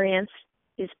experience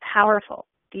is powerful.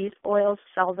 These oils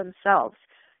sell themselves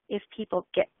if people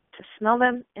get to smell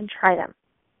them and try them.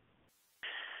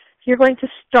 You're going to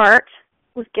start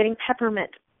with getting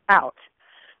peppermint out.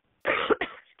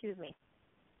 Excuse me.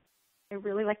 I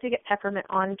really like to get peppermint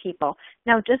on people.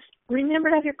 Now, just remember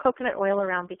to have your coconut oil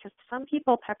around, because some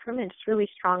people, peppermint is really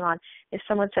strong on. If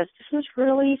someone says, this is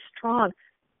really strong,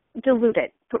 dilute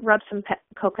it. Rub some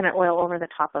coconut oil over the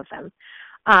top of them.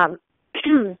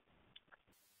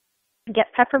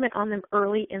 Get peppermint on them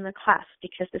early in the class,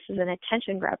 because this is an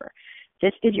attention grabber.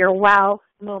 This is your wow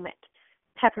moment.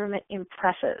 Peppermint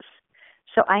impresses.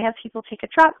 So I have people take a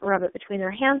drop, rub it between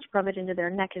their hands, rub it into their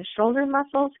neck and shoulder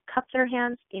muscles, cup their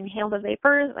hands, inhale the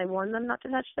vapors. I warn them not to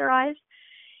touch their eyes.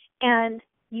 And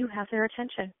you have their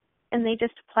attention. And they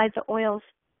just applied the oils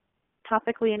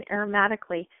topically and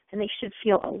aromatically, and they should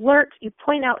feel alert. You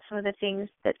point out some of the things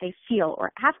that they feel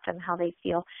or ask them how they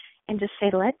feel, and just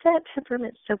say, let that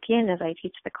peppermint soak in as I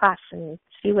teach the class and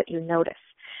see what you notice.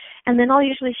 And then I'll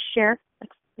usually share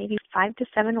maybe 5 to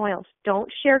 7 oils.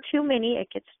 Don't share too many. It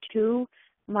gets too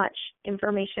much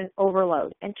information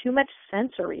overload and too much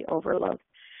sensory overload.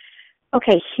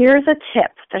 Okay, here's a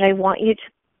tip that I want you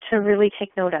to really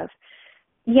take note of.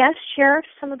 Yes, share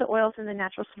some of the oils in the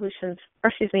natural solutions,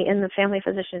 in the family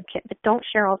physician kit, but don't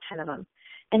share all 10 of them.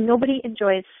 And nobody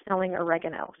enjoys smelling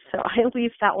oregano, so I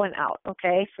leave that one out,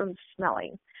 okay, from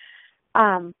smelling.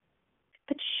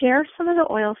 But share some of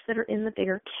the oils that are in the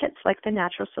bigger kits, like the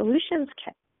natural solutions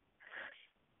kit.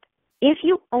 If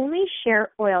you only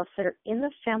share oils that are in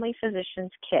the family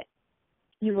physician's kit,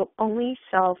 you will only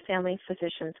sell family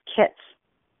physician's kits.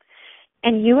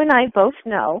 And you and I both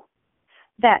know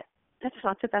that that's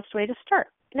not the best way to start.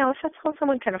 Now, if that's how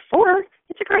someone can afford,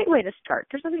 it's a great way to start.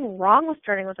 There's nothing wrong with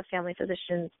starting with a family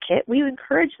physician's kit. We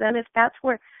encourage them if that's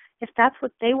what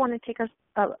they want to take a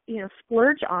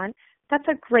splurge on. That's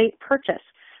a great purchase.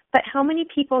 But how many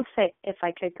people say, if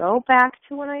I could go back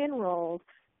to when I enrolled,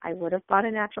 I would have bought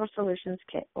a natural solutions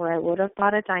kit, or I would have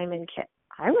bought a diamond kit.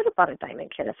 I would have bought a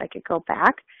diamond kit if I could go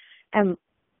back and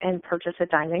purchase a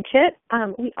diamond kit.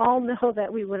 We all know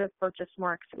that we would have purchased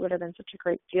more because it would have been such a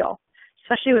great deal,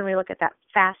 especially when we look at that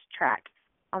fast track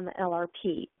on the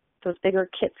LRP. Those bigger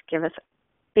kits give us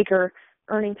bigger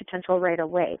earning potential right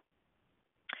away.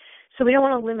 So we don't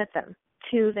want to limit them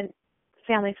to the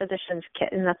family physician's kit,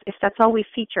 and if that's all we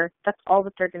feature, that's all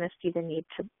that they're going to see the need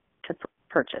to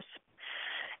purchase.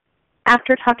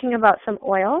 After talking about some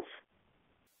oils,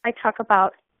 I talk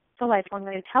about the Lifelong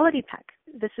Vitality Pack.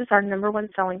 This is our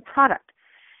 #1 selling product.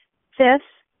 This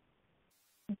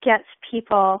gets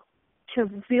people to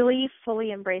really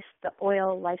fully embrace the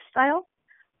oil lifestyle.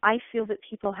 I feel that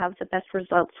people have the best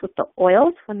results with the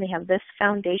oils when they have this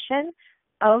foundation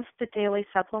of the daily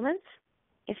supplements.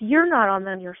 If you're not on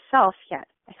them yourself yet,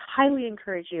 I highly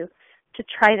encourage you to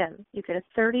try them. You get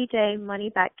a 30-day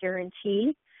money-back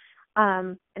guarantee.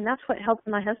 And that's what helped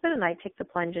my husband and I take the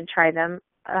plunge and try them,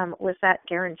 was that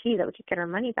guarantee that we could get our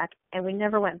money back. And we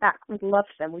never went back. We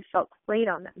loved them. We felt great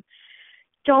on them.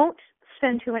 Don't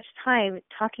spend too much time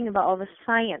talking about all the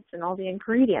science and all the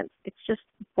ingredients. It's just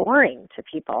boring to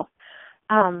people.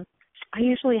 I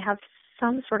usually have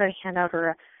some sort of handout,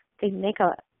 or they make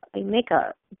a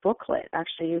booklet,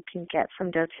 actually, you can get from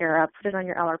doTERRA, put it on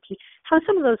your LRP. Have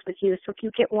some of those with you. So if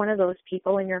you get one of those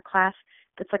people in your class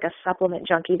that's like a supplement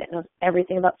junkie that knows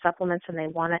everything about supplements and they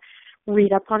want to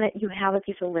read up on it, you have a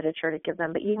piece of literature to give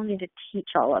them, but you don't need to teach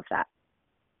all of that.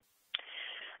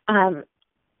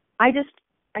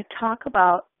 I talk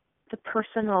about the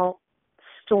personal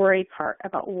story part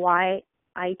about why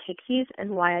I take these and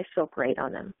why I feel great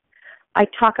on them. I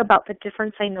talk about the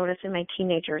difference I notice in my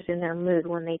teenagers in their mood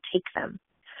when they take them.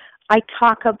 I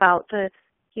talk about the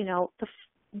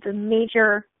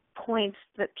major points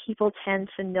that people tend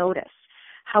to notice,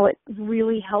 how it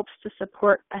really helps to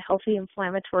support a healthy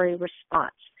inflammatory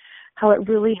response, how it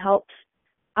really helps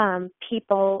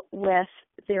people with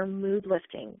their mood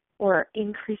lifting or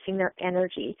increasing their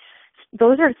energy.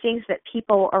 Those are things that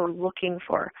people are looking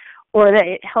for, or that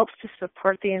it helps to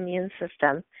support the immune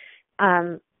system.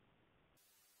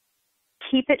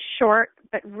 Keep it short,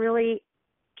 but really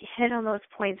hit on those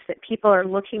points that people are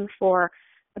looking for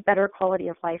a better quality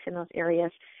of life in those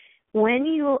areas. When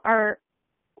you are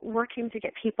working to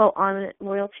get people on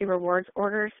loyalty rewards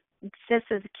orders, this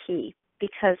is key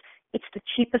because it's the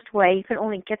cheapest way. You can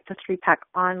only get the 3-pack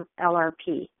on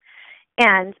LRP.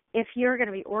 And if you're going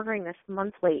to be ordering this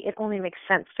monthly, it only makes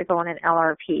sense to go on an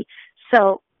LRP.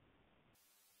 So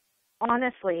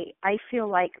honestly, I feel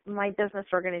like my business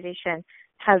organization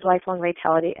has lifelong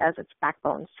vitality as its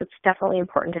backbone. So it's definitely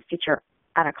important to feature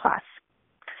at a class.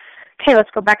 Okay,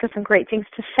 let's go back to some great things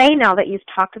to say now that you've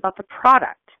talked about the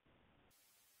product.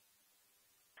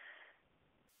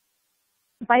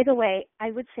 By the way,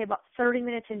 I would say about 30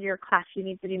 minutes into your class, you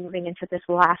need to be moving into this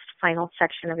last final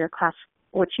section of your class,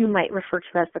 which you might refer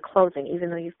to as the closing, even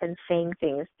though you've been saying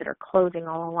things that are closing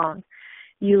all along.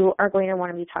 You are going to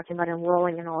want to be talking about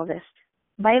enrolling in all of this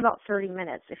by about 30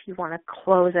 minutes if you want to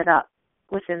close it up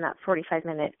within that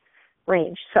 45-minute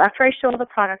range. So after I show all the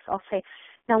products, I'll say,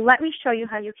 now let me show you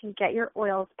how you can get your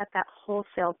oils at that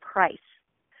wholesale price.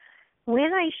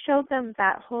 When I showed them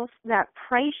that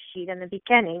price sheet in the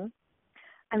beginning,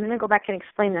 I'm going to go back and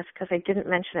explain this because I didn't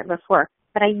mention it before,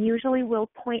 but I usually will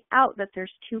point out that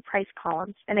there's 2 price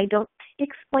columns, and I don't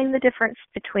explain the difference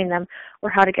between them or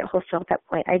how to get wholesale at that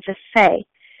point. I just say,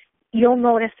 you'll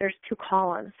notice there's 2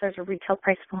 columns. There's a retail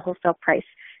price and a wholesale price,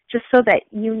 just so that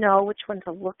you know which one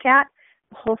to look at.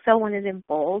 The wholesale one is in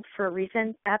bold for a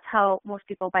reason. That's how most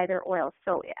people buy their oils.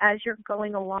 So as you're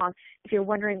going along, if you're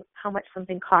wondering how much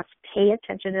something costs, pay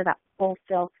attention to that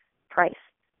wholesale price.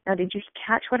 Now, did you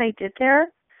catch what I did there?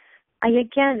 I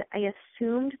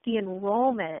assumed the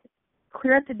enrollment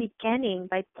clear at the beginning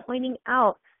by pointing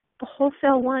out the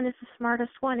wholesale one is the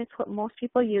smartest one. It's what most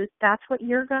people use. That's what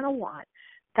you're going to want.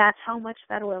 That's how much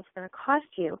that oil is going to cost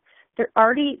you.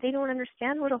 They don't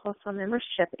understand what a wholesale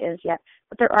membership is yet,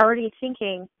 but they're already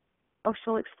thinking, oh,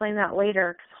 she'll explain that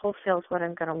later because wholesale is what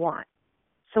I'm going to want.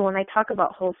 So when I talk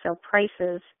about wholesale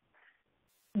prices,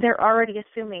 they're already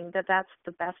assuming that that's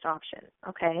the best option,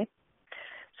 okay?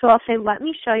 So I'll say, let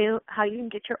me show you how you can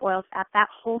get your oils at that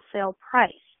wholesale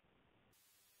price.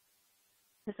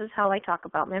 This is how I talk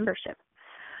about membership.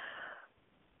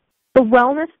 The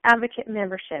Wellness Advocate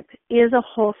membership is a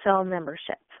wholesale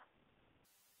membership.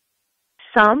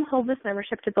 Some hold this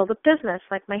membership to build a business,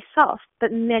 like myself,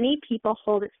 but many people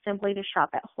hold it simply to shop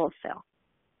at wholesale.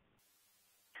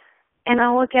 And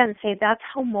I'll again say that's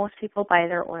how most people buy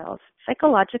their oils.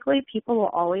 Psychologically, people will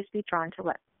always be drawn to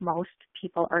what most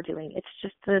people are doing. It's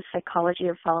just the psychology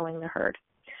of following the herd.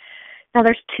 Now,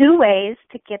 there's 2 ways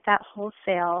to get that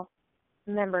wholesale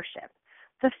membership.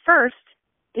 The first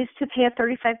is to pay a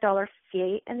 $35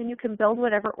 fee, and then you can build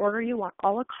whatever order you want a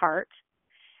la carte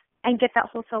and get that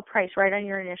wholesale price right on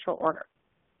your initial order.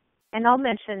 And I'll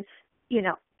mention,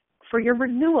 for your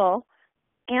renewal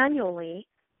annually,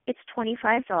 it's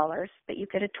 $25, but you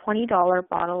get a $20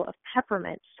 bottle of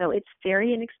peppermint. So it's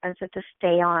very inexpensive to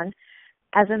stay on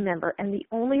as a member. And the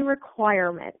only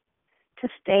requirement to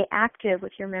stay active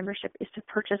with your membership is to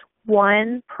purchase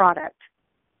 1 product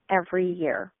every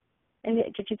year. And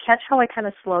did you catch how I kind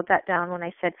of slowed that down when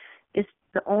I said is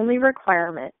the only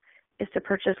requirement is to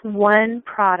purchase 1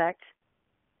 product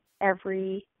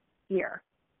every year?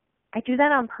 I do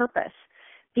that on purpose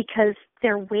because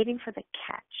they're waiting for the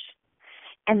catch.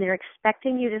 And they're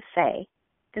expecting you to say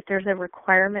that there's a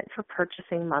requirement for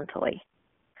purchasing monthly.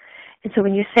 And so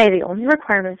when you say the only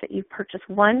requirement is that you purchase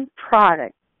 1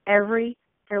 product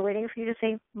they're waiting for you to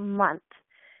say month,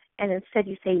 and instead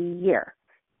you say year.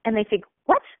 And they think,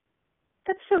 what?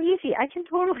 That's so easy. I can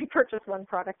totally purchase 1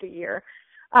 product a year.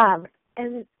 And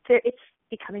it's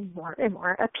becoming more and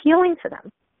more appealing to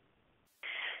them.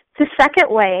 The second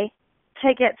way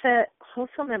to get the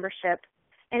wholesale membership,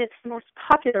 and it's the most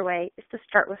popular way, is to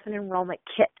start with an enrollment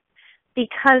kit,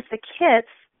 because the kits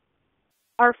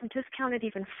are discounted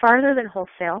even farther than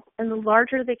wholesale, and the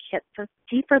larger the kit, the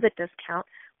deeper the discount,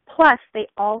 plus they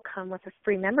all come with a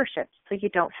free membership, so you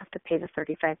don't have to pay the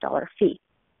 $35 fee.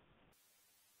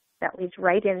 That leads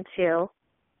right into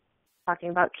talking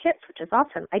about kits, which is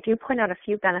awesome. I do point out a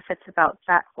few benefits about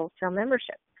that wholesale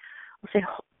membership. I'll say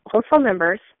wholesale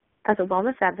members, as a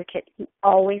wellness advocate, you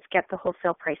always get the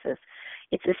wholesale prices.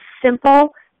 It's as simple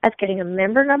as getting a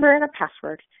member number and a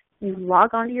password. You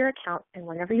log onto your account, and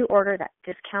whenever you order, that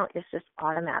discount is just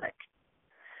automatic.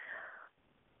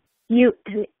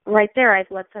 Right there, I've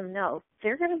let them know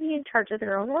they're going to be in charge of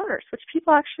their own orders, which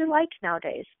people actually like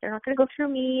nowadays. They're not going to go through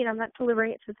me, and I'm not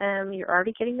delivering it to them. You're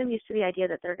already getting them used to the idea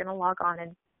that they're going to log on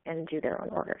and do their own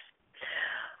orders.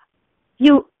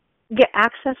 You get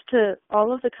access to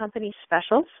all of the company's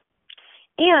specials,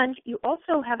 and you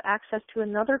also have access to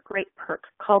another great perk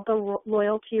called the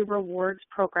Loyalty Rewards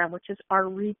Program, which is our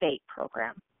rebate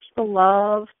program. People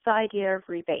love the idea of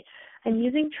rebate. I'm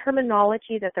using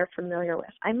terminology that they're familiar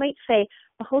with. I might say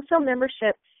a wholesale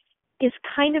membership is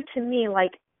kind of, to me,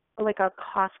 like a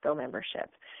Costco membership,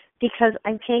 because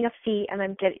I'm paying a fee and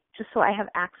I'm getting just so I have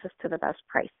access to the best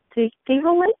price. They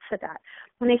relate to that.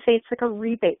 When they say it's like a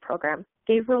rebate program,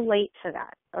 they relate to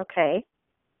that, okay?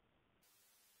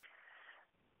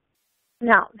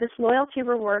 Now, this Loyalty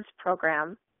Rewards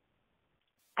Program,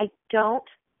 I don't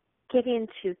get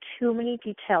into too many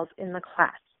details in the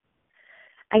class.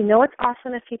 I know it's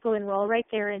awesome if people enroll right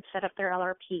there and set up their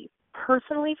LRP.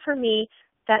 Personally, for me,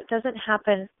 that doesn't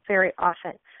happen very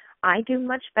often. I do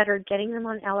much better getting them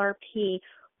on LRP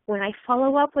when I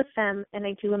follow up with them and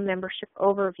I do a membership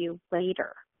overview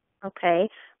later, okay?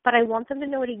 But I want them to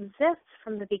know it exists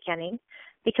from the beginning,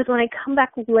 because when I come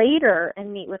back later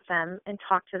and meet with them and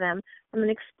talk to them, I'm going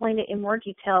to explain it in more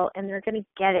detail, and they're going to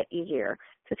get it easier.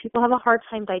 Because people have a hard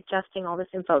time digesting all this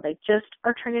info. They just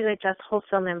are trying to digest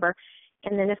wholesale member,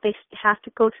 and then if they have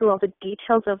to go through all the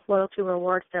details of loyalty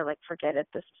rewards, they're like, forget it,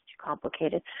 this is too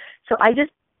complicated. So I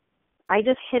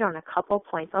just hit on a couple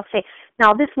points. I'll say,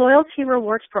 now this loyalty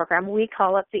rewards program, we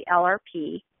call it the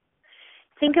LRP.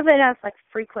 Think of it as like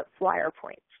frequent flyer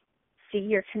points. See,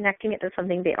 you're connecting it to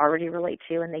something they already relate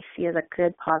to and they see as a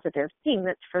good, positive thing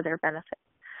that's for their benefit.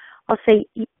 I'll say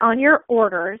on your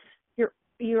orders,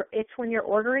 it's when you're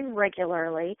ordering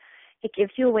regularly, it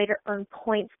gives you a way to earn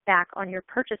points back on your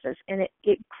purchases, and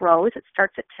it grows. It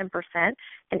starts at 10%,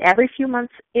 and every few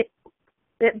months it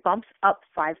bumps up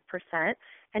 5%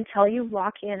 until you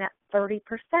lock in at 30%.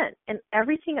 And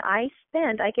everything I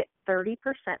spend, I get 30%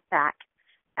 back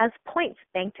as points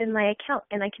banked in my account,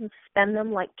 and I can spend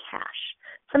them like cash.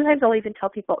 Sometimes I'll even tell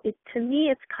people, to me,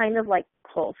 it's kind of like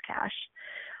Kohl's Cash.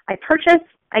 I purchase,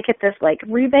 I get this like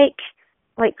rebate,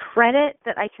 like credit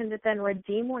that I can then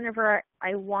redeem whenever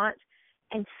I want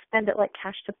and spend it like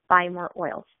cash to buy more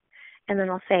oils. And then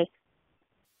I'll say,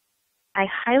 I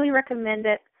highly recommend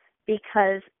it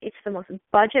because it's the most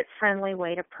budget-friendly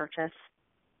way to purchase.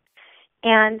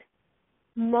 And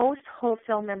most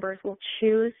wholesale members will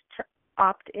choose to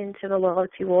opt into the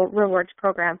Loyalty Rewards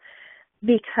Program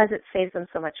because it saves them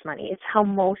so much money. It's how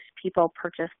most people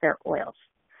purchase their oils.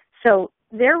 So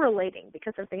they're relating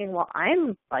because they're thinking, well,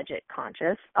 I'm budget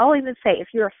conscious. I'll even say if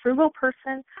you're a frugal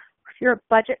person, or if you're a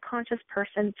budget conscious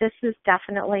person, this is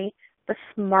definitely the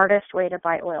smartest way to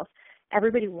buy oils.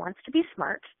 Everybody wants to be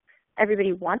smart.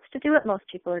 Everybody wants to do what most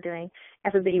people are doing.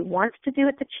 Everybody wants to do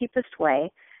it the cheapest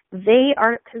way. They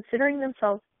are considering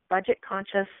themselves budget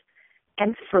conscious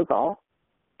and frugal.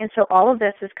 And so all of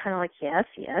this is kind of like, yes,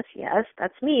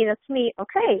 that's me.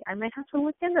 Okay, I might have to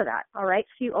look into that, all right?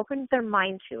 So you open their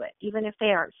mind to it, even if they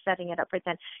aren't setting it up right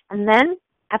then. And then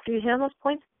after you hit on those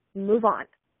points, move on.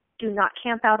 Do not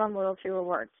camp out on loyalty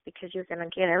rewards because you're going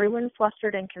to get everyone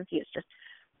flustered and confused. Just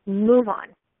move on.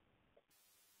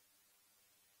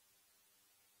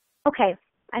 Okay,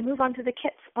 I move on to the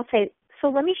kits. I'll say, so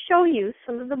let me show you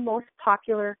some of the most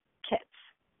popular kits.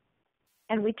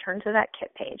 And we turn to that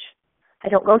kit page. I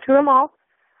don't go through them all.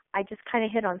 I just kind of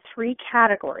hit on 3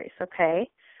 categories, okay?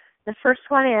 The first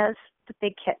one is the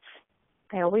big kits.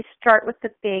 I always start with the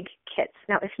big kits.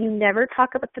 Now, if you never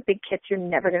talk about the big kits, you're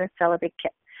never going to sell a big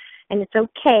kit. And it's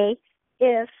okay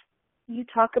if you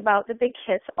talk about the big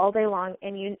kits all day long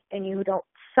and you don't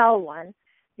sell one.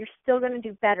 You're still going to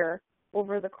do better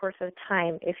over the course of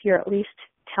time if you're at least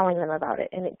telling them about it.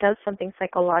 And it does something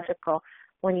psychological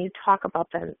when you talk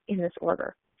about them in this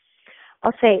order.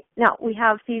 I'll say, now we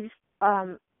have these,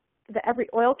 the Every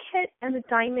Oil Kit and the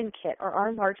Diamond Kit are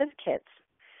our largest kits.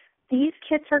 These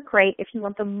kits are great if you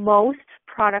want the most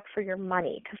product for your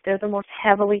money because they're the most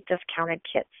heavily discounted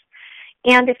kits.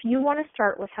 And if you want to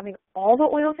start with having all the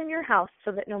oils in your house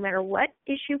so that no matter what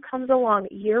issue comes along,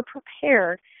 you're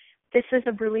prepared, this is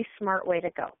a really smart way to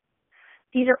go.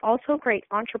 These are also great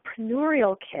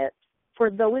entrepreneurial kits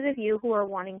for those of you who are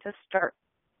wanting to start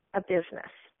a business.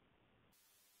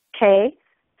 Okay,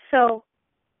 so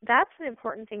that's an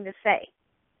important thing to say,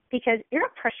 because you're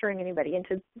not pressuring anybody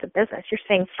into the business. You're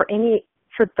saying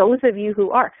for those of you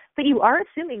who are, but you are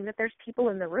assuming that there's people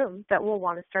in the room that will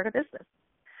want to start a business.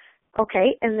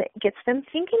 Okay, and it gets them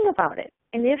thinking about it.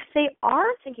 And if they are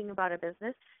thinking about a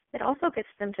business, it also gets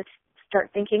them to start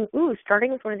thinking, ooh,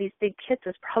 starting with one of these big kits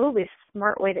is probably a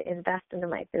smart way to invest into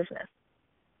my business.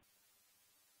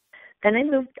 Then I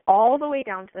moved all the way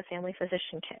down to the family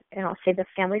physician kit. And I'll say the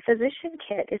family physician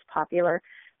kit is popular.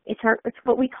 It's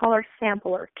what we call our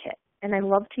sampler kit. And I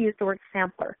love to use the word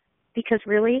sampler because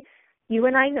really you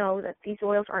and I know that these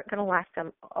oils aren't going to last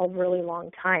them a really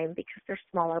long time because they're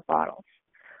smaller bottles.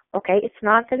 Okay, it's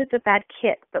not that it's a bad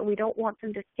kit, but we don't want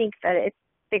them to think that it's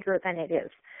bigger than it is.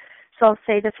 So I'll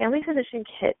say the family physician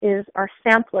kit is our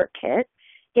sampler kit.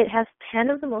 It has 10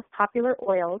 of the most popular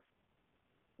oils,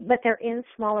 but they're in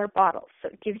smaller bottles. So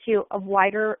it gives you a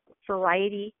wider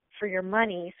variety for your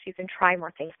money so you can try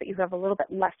more things, but you have a little bit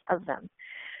less of them.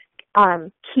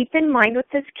 Keep in mind with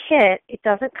this kit, it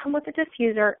doesn't come with a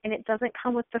diffuser and it doesn't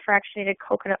come with the fractionated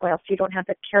coconut oil, so you don't have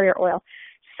the carrier oil.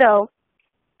 So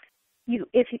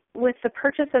with the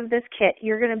purchase of this kit,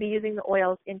 you're going to be using the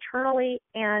oils internally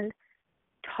and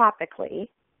topically,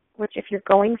 which if you're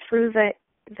going through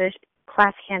the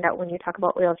class handout when you talk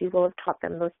about oils, you will have taught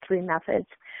them those 3 methods.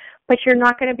 But you're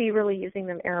not going to be really using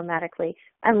them aromatically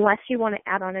unless you want to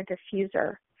add on a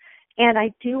diffuser. And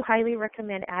I do highly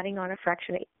recommend adding on a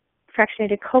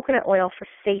fractionated coconut oil for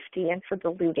safety and for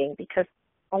diluting, because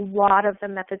a lot of the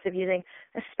methods of using,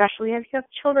 especially if you have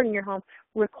children in your home,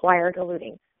 require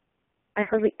diluting. I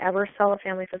hardly ever sell a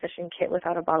family physician kit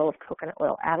without a bottle of coconut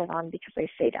oil added on because I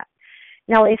say that.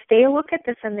 Now, if they look at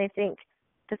this and they think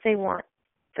that they want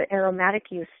the aromatic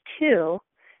use too,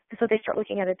 and so they start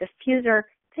looking at a diffuser,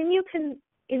 then you can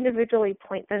individually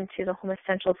point them to the Home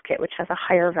Essentials kit, which has a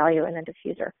higher value in a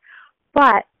diffuser.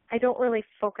 But I don't really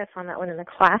focus on that one in the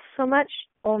class so much,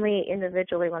 only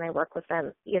individually when I work with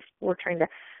them if we're trying to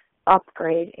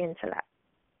upgrade into that.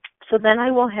 So then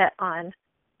I will hit on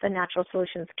the Natural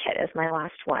Solutions kit as my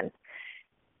last one.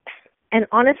 And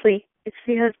honestly, it's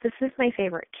because this is my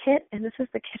favorite kit, and this is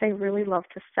the kit I really love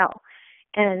to sell.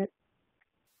 And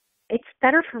it's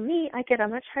better for me. I get a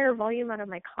much higher volume out of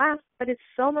my class, but it's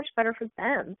so much better for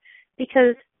them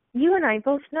because you and I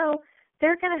both know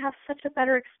they're going to have such a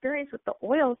better experience with the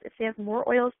oils if they have more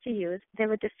oils to use. They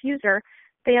have a diffuser.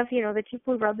 They have, the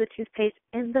people who rub the toothpaste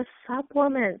and the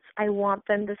supplements. I want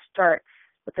them to start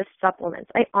with the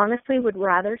supplements. I honestly would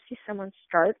rather see someone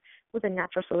start with a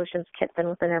Natural Solutions kit than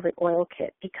with an Every Oil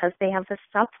kit because they have the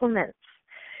supplements.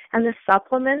 And the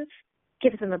supplements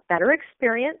gives them a better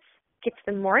experience, gets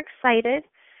them more excited.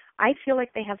 I feel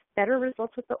like they have better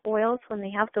results with the oils when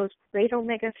they have those great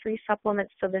omega-3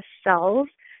 supplements to the cells.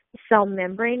 The cell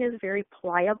membrane is very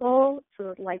pliable, so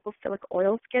the lipophilic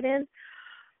oils get in.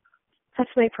 That's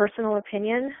my personal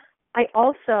opinion. I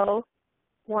also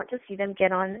want to see them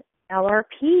get on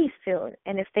LRP soon.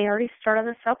 And if they already start on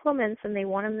the supplements and they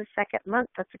want them the second month,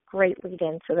 that's a great lead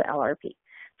in to the LRP.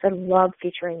 So I love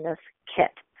featuring this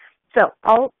kit. So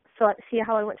see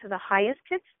how I went to the highest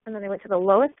kits, and then I went to the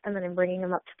lowest, and then I'm bringing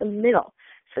them up to the middle.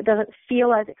 So it doesn't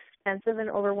feel as expensive and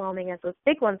overwhelming as those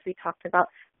big ones we talked about,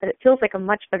 but it feels like a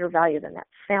much better value than that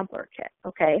sampler kit,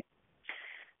 okay?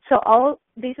 So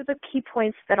these are the key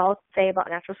points that I'll say about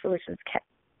Natural Solutions kit.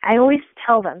 I always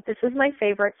tell them, this is my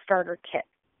favorite starter kit.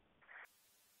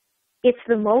 It's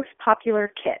the most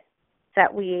popular kit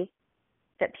that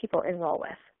people enroll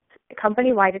with.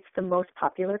 Company-wide, it's the most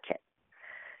popular kit.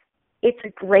 It's a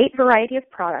great variety of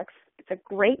products. It's a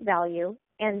great value,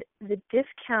 and the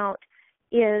discount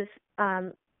is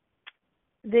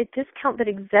the discount that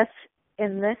exists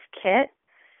in this kit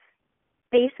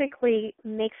basically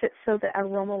makes it so that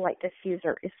Aroma Light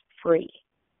Diffuser is free.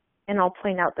 And I'll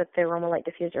point out that the Aroma Light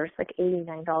Diffuser is like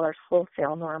 $89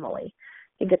 wholesale normally.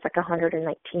 I think it's like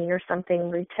 $119 or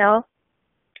something retail.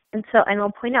 And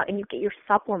I'll point out, and you get your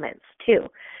supplements too.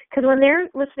 Because when they're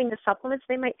listening to supplements,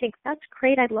 they might think, that's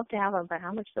great, I'd love to have them, but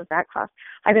how much does that cost?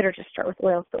 I better just start with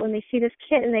oils. But when they see this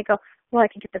kit and they go, well, I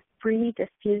can get the free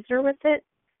diffuser with it,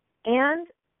 and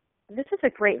this is a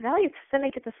great value because then I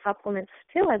get the supplements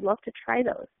too. I'd love to try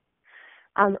those.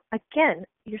 Again,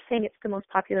 you're saying it's the most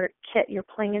popular kit. You're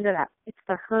playing into that. It's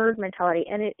the herd mentality,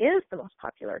 and it is the most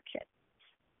popular kit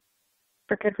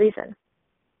for good reason.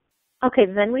 Okay,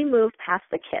 then we move past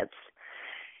the kids,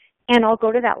 and I'll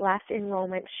go to that last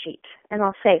enrollment sheet, and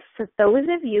I'll say, for those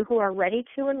of you who are ready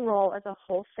to enroll as a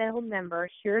wholesale member,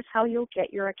 here's how you'll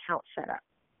get your account set up.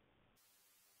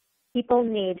 People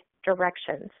need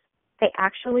directions. They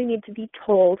actually need to be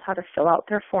told how to fill out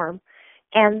their form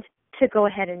and to go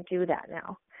ahead and do that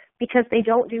now. because they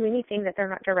don't do anything that they're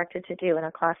not directed to do in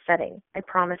a class setting. I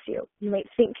promise you. You might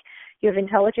think you have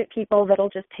intelligent people that'll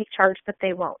just take charge, but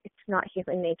they won't. It's not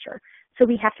human nature. So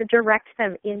we have to direct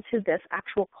them into this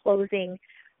actual closing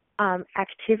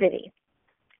activity.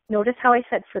 Notice how I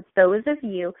said for those of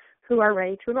you who are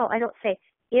ready to enroll. I don't say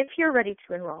if you're ready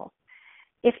to enroll.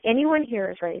 If anyone here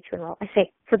is ready to enroll, I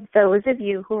say for those of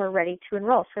you who are ready to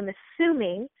enroll. So I'm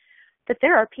assuming that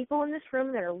there are people in this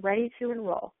room that are ready to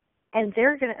enroll, and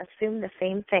they're going to assume the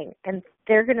same thing, and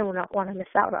they're going to not want to miss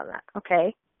out on that,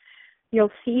 okay?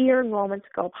 You'll see your enrollments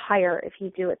go higher if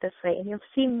you do it this way, and you'll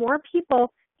see more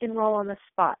people enroll on the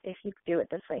spot if you do it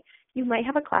this way. You might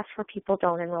have a class where people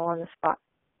don't enroll on the spot.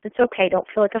 It's okay. Don't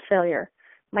feel like a failure.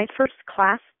 My first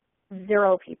class,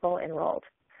 0 people enrolled.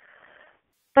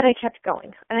 But I kept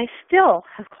going, and I still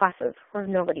have classes where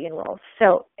nobody enrolls.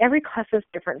 So every class is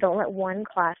different. Don't let one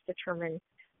class determine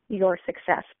your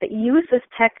success. But use this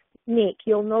technique.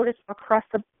 You'll notice across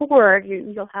the board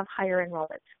you'll have higher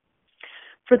enrollments.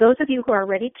 For those of you who are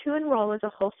ready to enroll as a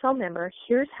wholesale member,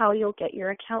 here's how you'll get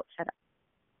your account set up.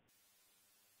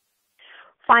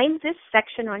 Find this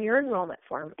section on your enrollment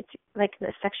form. It's like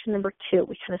the section number 2.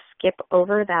 We kind of skip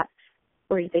over that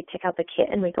where they take out the kit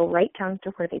and we go right down to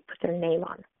where they put their name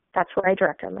on. That's where I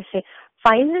direct them. I say,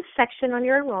 find this section on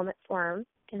your enrollment form,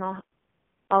 and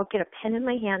I'll get a pen in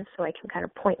my hand so I can kind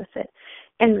of point with it,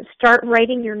 and start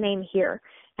writing your name here,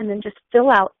 and then just fill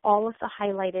out all of the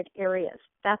highlighted areas.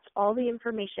 That's all the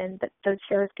information that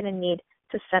doTERRA is going to need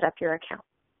to set up your account.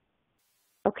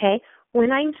 Okay?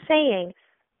 When I'm saying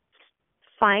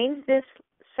find this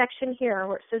section here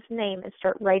where it says name and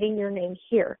start writing your name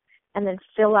here, and then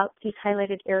fill out these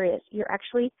highlighted areas, you're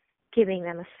actually giving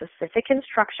them a specific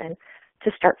instruction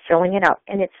to start filling it out.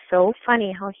 And it's so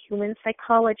funny how human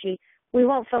psychology, we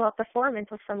won't fill out the form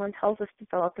until someone tells us to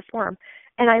fill out the form.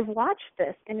 And I've watched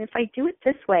this, and if I do it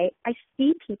this way, I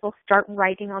see people start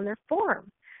writing on their form.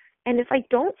 And if I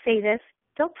don't say this,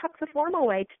 they'll tuck the form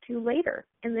away to do later.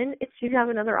 And then you have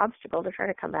another obstacle to try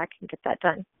to come back and get that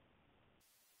done.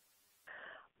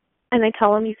 And I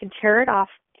tell them you can tear it off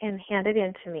and hand it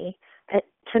in to me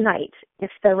tonight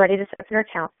if they're ready to set up their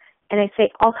account. And I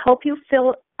say, I'll help you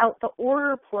fill out the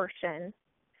order portion,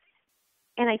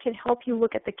 and I can help you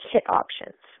look at the kit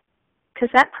options. Because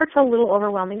that part's a little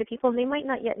overwhelming to people, and they might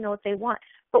not yet know what they want.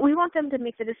 But we want them to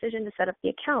make the decision to set up the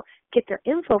account, get their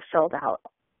info filled out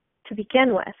to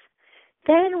begin with.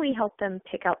 Then we help them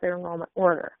pick out their enrollment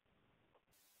order.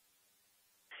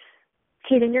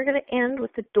 Okay, then you're going to end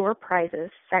with the door prizes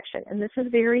section, and this is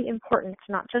very important. It's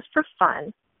not just for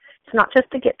fun. It's not just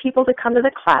to get people to come to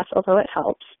the class, although it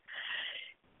helps.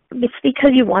 It's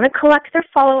because you want to collect their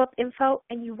follow-up info,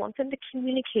 and you want them to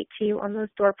communicate to you on those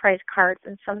door prize cards,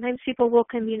 and sometimes people will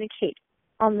communicate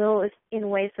on those in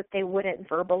ways that they wouldn't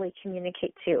verbally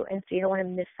communicate to, and so you don't want to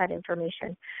miss that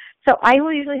information. So I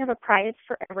will usually have a prize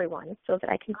for everyone so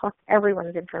that I can collect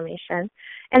everyone's information,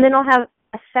 and then I'll have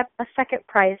a second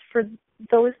prize for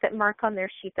those that mark on their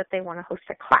sheet that they want to host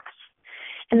a class.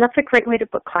 And that's a great way to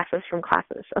book classes from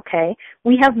classes, okay?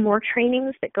 We have more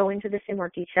trainings that go into this in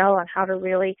more detail on how to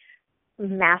really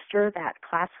master that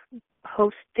class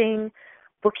hosting,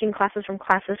 booking classes from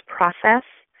classes process.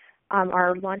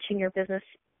 Our launching your business,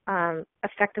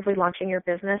 effectively launching your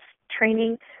business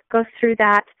training goes through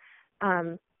that.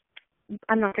 I'm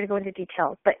not going to go into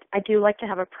detail, but I do like to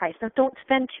have a price. Now, don't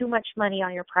spend too much money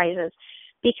on your prizes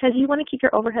because you want to keep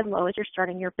your overhead low as you're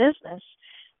starting your business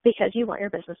because you want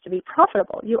your business to be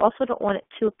profitable. You also don't want it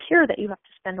to appear that you have to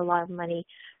spend a lot of money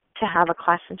to have a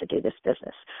class and to do this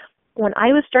business. When I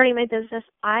was starting my business,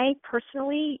 I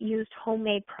personally used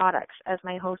homemade products as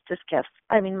my hostess gifts.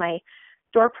 My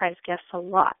door prize gifts a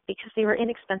lot because they were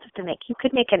inexpensive to make. You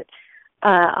could make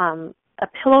a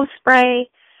pillow spray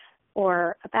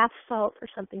or a bath salt or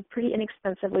something pretty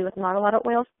inexpensively with not a lot of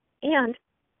oils, and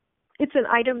it's an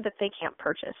item that they can't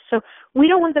purchase. So we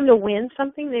don't want them to win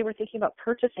something they were thinking about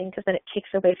purchasing because then it takes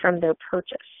away from their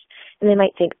purchase. And they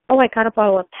might think, oh, I got a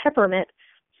bottle of peppermint,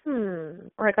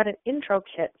 or I got an intro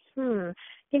kit,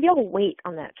 maybe I'll wait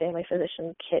on that family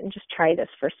physician kit and just try this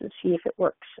first and see if it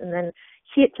works. And then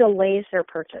see, it delays their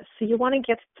purchase. So you want to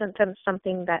give them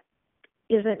something that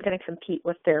isn't going to compete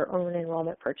with their own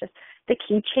enrollment purchase. The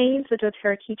keychains, the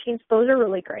doTERRA keychains, those are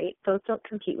really great. Those don't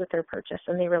compete with their purchase,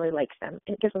 and they really like them.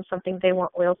 It gives them something they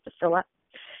want oils to fill up.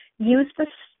 Use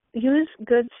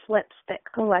good slips that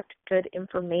collect good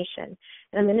information.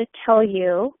 And I'm going to tell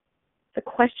you the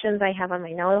questions I have on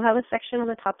mine. Now, I'll have a section on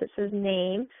the top that says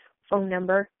name, phone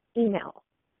number, email,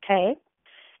 okay?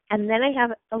 And then I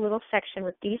have a little section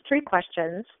with these 3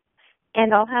 questions,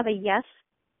 and I'll have a yes,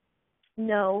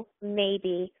 no,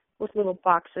 maybe with little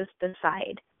boxes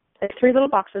beside. There's 3 little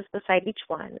boxes beside each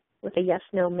one with a yes,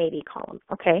 no, maybe column,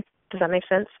 okay? Does that make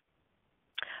sense?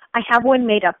 I have one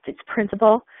made up that's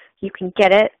printable. You can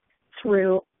get it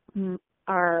through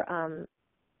our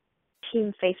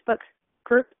team Facebook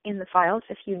group in the files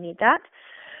if you need that.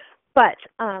 But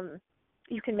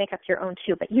you can make up your own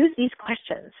too. But use these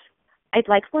questions. I'd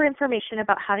like more information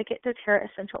about how to get doTERRA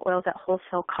essential oils at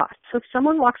wholesale cost. So if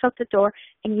someone walks out the door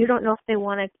and you don't know if they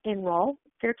want to enroll,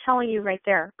 they're telling you right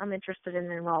there, I'm interested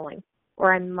in enrolling,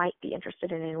 or I might be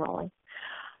interested in enrolling.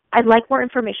 I'd like more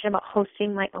information about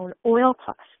hosting my own oil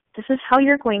class. This is how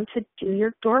you're going to do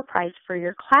your door prize for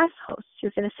your class hosts.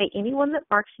 You're going to say anyone that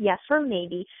marks yes or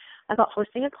maybe about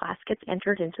hosting a class gets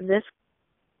entered into this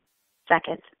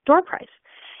second door prize.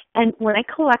 And when I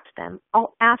collect them,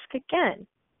 I'll ask again,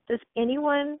 does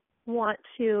anyone want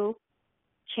to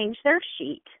change their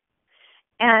sheet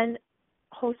and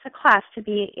host a class to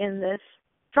be in this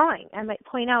drawing? I might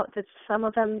point out that some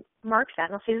of them mark that,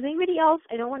 and I'll say, is anybody else?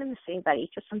 I don't want to miss anybody,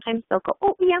 because sometimes they'll go,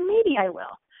 oh, yeah, maybe I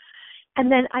will.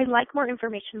 And then I like more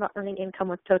information about earning income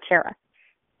with doTERRA.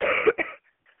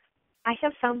 I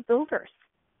have found builders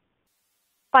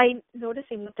by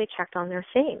noticing what they checked on their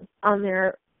thing, on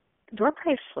their door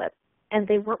prize slip, and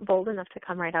they weren't bold enough to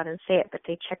come right out and say it, but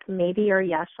they checked maybe or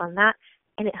yes on that,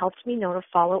 and it helps me know to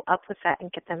follow up with that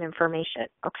and get them information,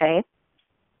 okay?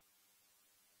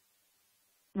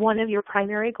 One of your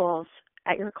primary goals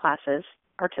at your classes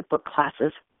are to book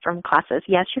classes from classes.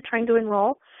 Yes, you're trying to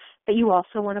enroll, but you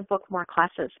also want to book more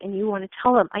classes, and you want to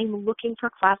tell them, I'm looking for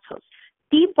class hosts.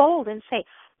 Be bold and say,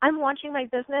 I'm launching my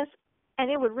business, and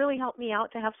it would really help me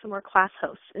out to have some more class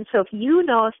hosts. And so if you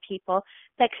know of people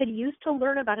that could use to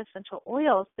learn about essential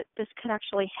oils, that this could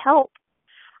actually help,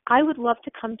 I would love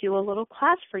to come do a little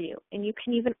class for you. And you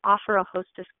can even offer a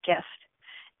hostess gift.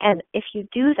 And if you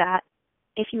do that,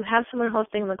 if you have someone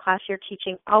hosting the class you're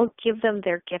teaching, I'll give them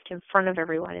their gift in front of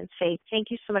everyone and say, thank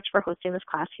you so much for hosting this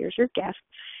class. Here's your gift.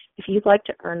 If you'd like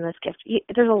to earn this gift,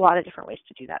 there's a lot of different ways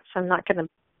to do that. So I'm not going to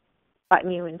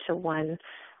button you into one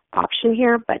option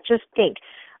here, but just think,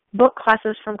 book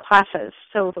classes from classes.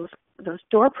 So those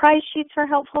door prize sheets are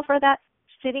helpful for that.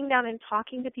 Sitting down and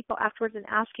talking to people afterwards and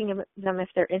asking them if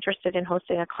they're interested in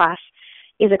hosting a class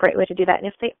is a great way to do that. And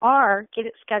if they are, get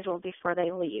it scheduled before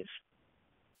they leave.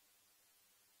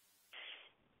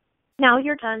 Now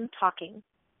you're done talking,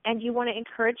 and you want to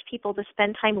encourage people to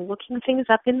spend time looking things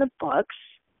up in the books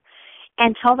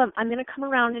and tell them, I'm going to come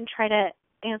around and try to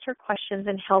answer questions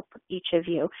and help each of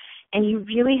you. And you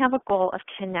really have a goal of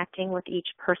connecting with each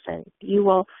person. You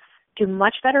will do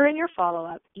much better in your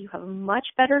follow-up. You have a much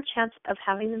better chance of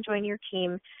having them join your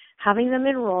team, having them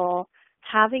enroll,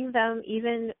 having them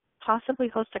even possibly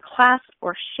host a class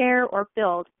or share or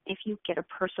build if you get a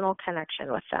personal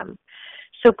connection with them.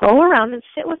 So go around and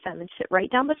sit with them and sit right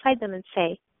down beside them and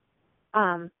say,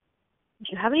 do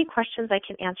you have any questions I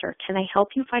can answer? Can I help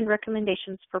you find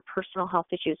recommendations for personal health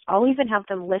issues? I'll even have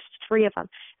them list 3 of them,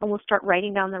 and we'll start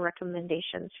writing down the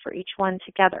recommendations for each one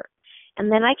together.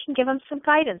 And then I can give them some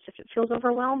guidance if it feels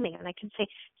overwhelming. And I can say,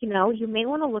 you may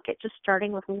want to look at just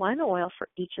starting with one oil for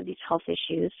each of these health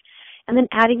issues and then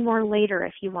adding more later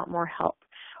if you want more help.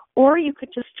 Or you could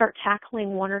just start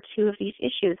tackling 1 or 2 of these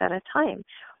issues at a time,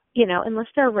 unless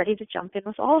they're ready to jump in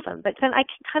with all of them. But then I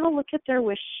can kind of look at their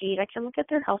wish sheet. I can look at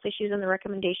their health issues and the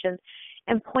recommendations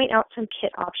and point out some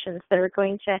kit options that are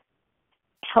going to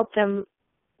help them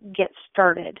get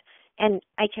started. And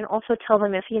I can also tell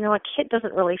them if, a kit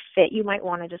doesn't really fit, you might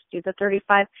want to just do the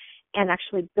 35 and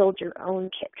actually build your own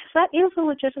kit, because that is a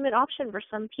legitimate option for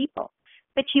some people.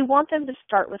 But you want them to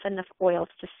start with enough oils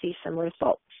to see some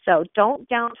results. So don't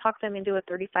down-talk them into a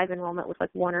 35 enrollment with like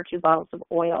 1 or 2 bottles of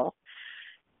oil.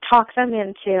 Talk them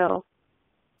into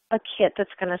a kit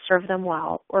that's going to serve them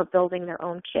well, or building their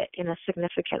own kit in a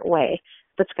significant way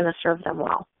that's going to serve them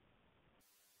well.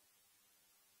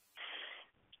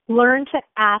 Learn to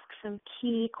ask some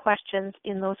key questions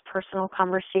in those personal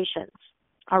conversations,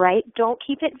 all right? Don't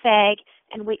keep it vague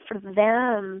and wait for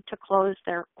them to close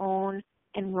their own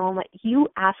enrollment. You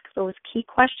ask those key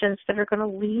questions that are going to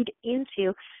lead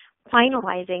into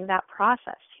finalizing that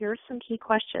process. Here are some key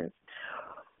questions.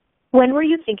 When were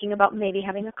you thinking about maybe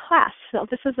having a class? So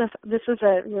this is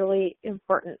a really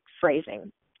important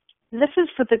phrasing. This is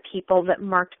for the people that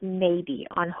marked maybe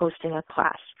on hosting a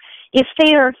class. If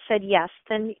they said yes,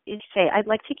 then you say, I'd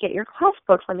like to get your class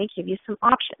booked. Let me give you some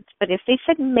options. But if they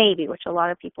said maybe, which a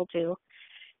lot of people do,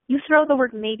 you throw the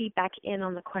word maybe back in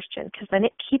on the question, because then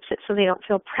it keeps it so they don't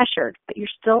feel pressured, but you're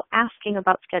still asking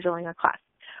about scheduling a class.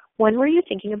 When were you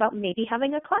thinking about maybe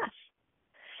having a class?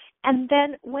 And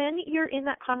then when you're in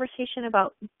that conversation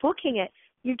about booking it,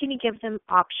 you're going to give them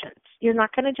options. You're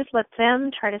not going to just let them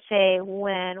try to say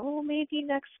when, oh, maybe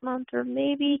next month or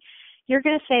maybe. You're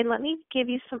going to say, let me give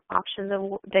you some options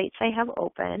of dates I have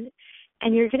open,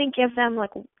 and you're going to give them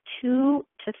like 2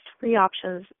 to 3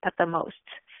 options at the most.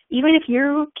 Even if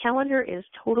your calendar is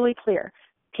totally clear,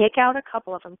 pick out a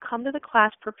couple of them. Come to the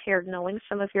class prepared, knowing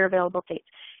some of your available dates,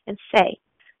 and say,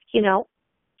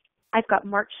 I've got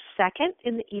March 2nd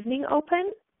in the evening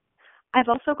open. I've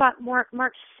also got March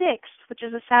 6th, which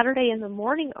is a Saturday in the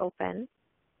morning open.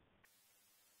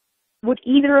 Would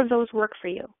either of those work for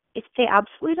you? If they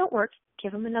absolutely don't work,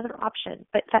 give them another option.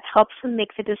 But that helps them make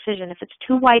the decision. If it's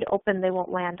too wide open, they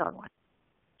won't land on one.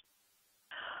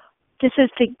 This is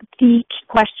the key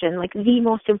question, like the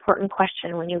most important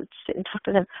question when you sit and talk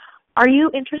to them. Are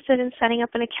you interested in setting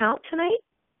up an account tonight?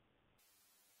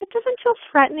 It doesn't feel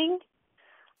threatening.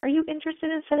 Are you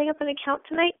interested in setting up an account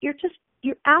tonight?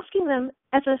 You're asking them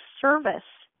as a service.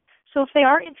 So if they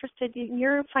are interested,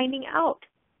 you're finding out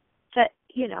that,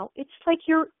 it's like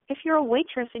if you're a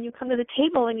waitress and you come to the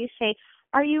table and you say,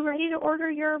 are you ready to order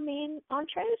your main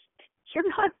entrees? You're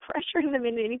not pressuring them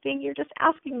into anything. You're just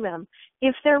asking them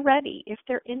if they're ready, if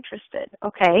they're interested,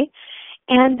 okay?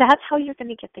 And that's how you're going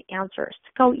to get the answers.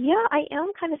 To go, yeah, I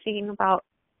am kind of thinking about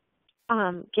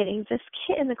getting this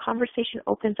kit, and the conversation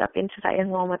opens up into that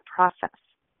enrollment process.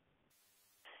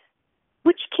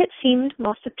 Which kit seemed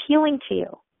most appealing to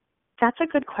you? That's a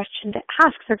good question to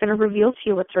ask. They're going to reveal to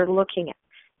you what they're looking at.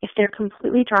 If they're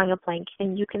completely drawing a blank,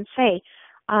 then you can say,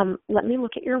 let me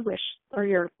look at your wish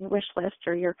list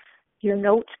or your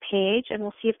notes page, and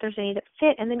we'll see if there's any that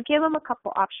fit, and then give them a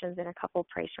couple options and a couple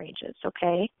price ranges,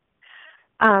 okay?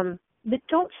 But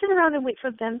don't sit around and wait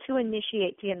for them to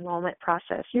initiate the enrollment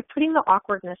process. You're putting the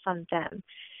awkwardness on them.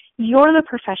 You're the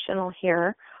professional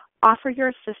here. Offer your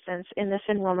assistance in this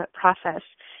enrollment process,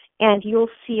 and you'll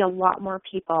see a lot more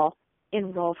people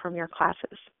enroll from your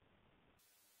classes.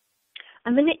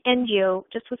 I'm going to end you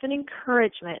just with an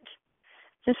encouragement.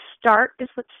 The start is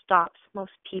what stops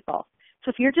most people.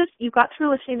 So if you got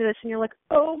through listening to this and you're like,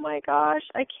 oh my gosh,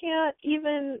 I can't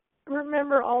even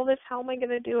remember all this, how am I going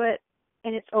to do it?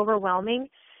 And it's overwhelming,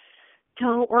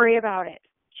 don't worry about it.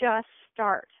 Just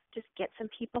start. Just get some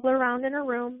people around in a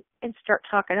room and start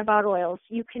talking about oils.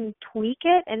 You can tweak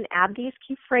it and add these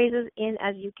key phrases in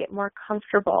as you get more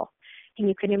comfortable, and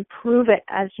you can improve it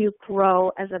as you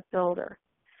grow as a builder.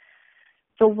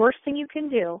 The worst thing you can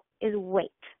do is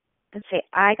wait and say,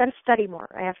 I got to study more.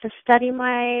 I have to study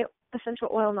my essential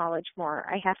oil knowledge more.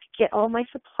 I have to get all my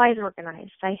supplies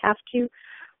organized. I have to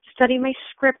study my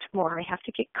script more. I have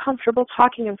to get comfortable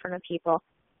talking in front of people.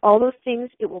 All those things,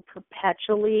 it will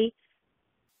perpetually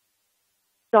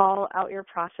stall out your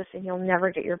process and you'll never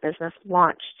get your business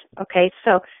launched. Okay,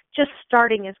 so just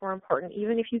starting is more important,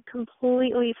 even if you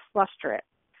completely fluster it.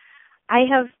 I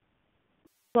have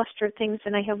flustered things,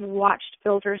 and I have watched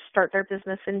builders start their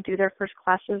business and do their first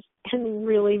classes and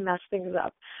really mess things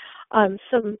up.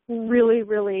 Some really,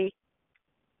 really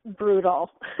brutal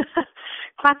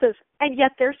classes, and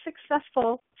yet they're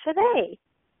successful today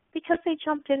because they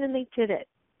jumped in and they did it.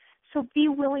 So be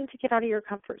willing to get out of your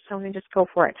comfort zone and just go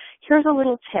for it. Here's a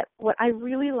little tip. What I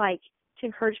really like to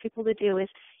encourage people to do is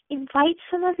invite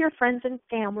some of your friends and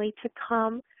family to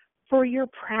come for your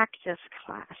practice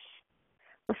class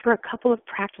or for a couple of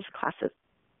practice classes.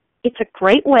 It's a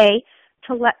great way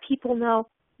to let people know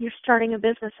you're starting a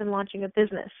business and launching a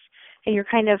business, and you're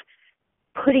kind of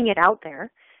putting it out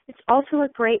there. It's also a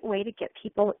great way to get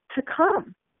people to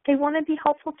come. They want to be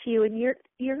helpful to you, and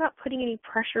you're not putting any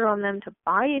pressure on them to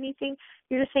buy anything.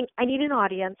 You're just saying, I need an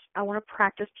audience. I want to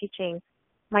practice teaching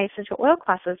my essential oil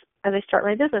classes as I start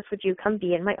my business. Would you come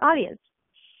be in my audience?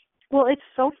 Well, it's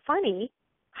so funny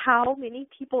how many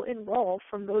people enroll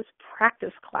from those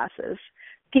practice classes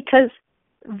because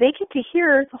they get to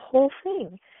hear the whole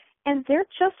thing. And they're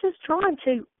just as drawn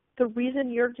to the reason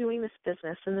you're doing this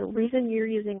business and the reason you're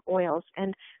using oils,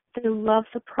 and they love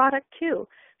the product too.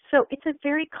 So it's a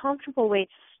very comfortable way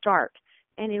to start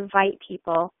and invite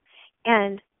people,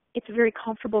 and it's very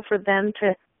comfortable for them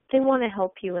they want to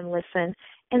help you and listen,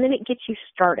 and then it gets you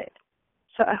started.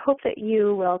 So I hope that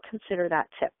you will consider that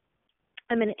tip.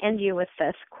 I'm going to end you with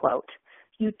this quote.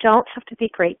 You don't have to be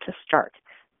great to start,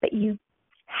 but you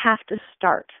have to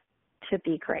start to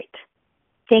be great.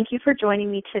 Thank you for joining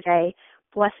me today.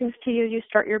 Blessings to you as you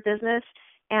start your business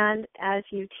and as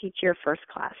you teach your first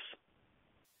class.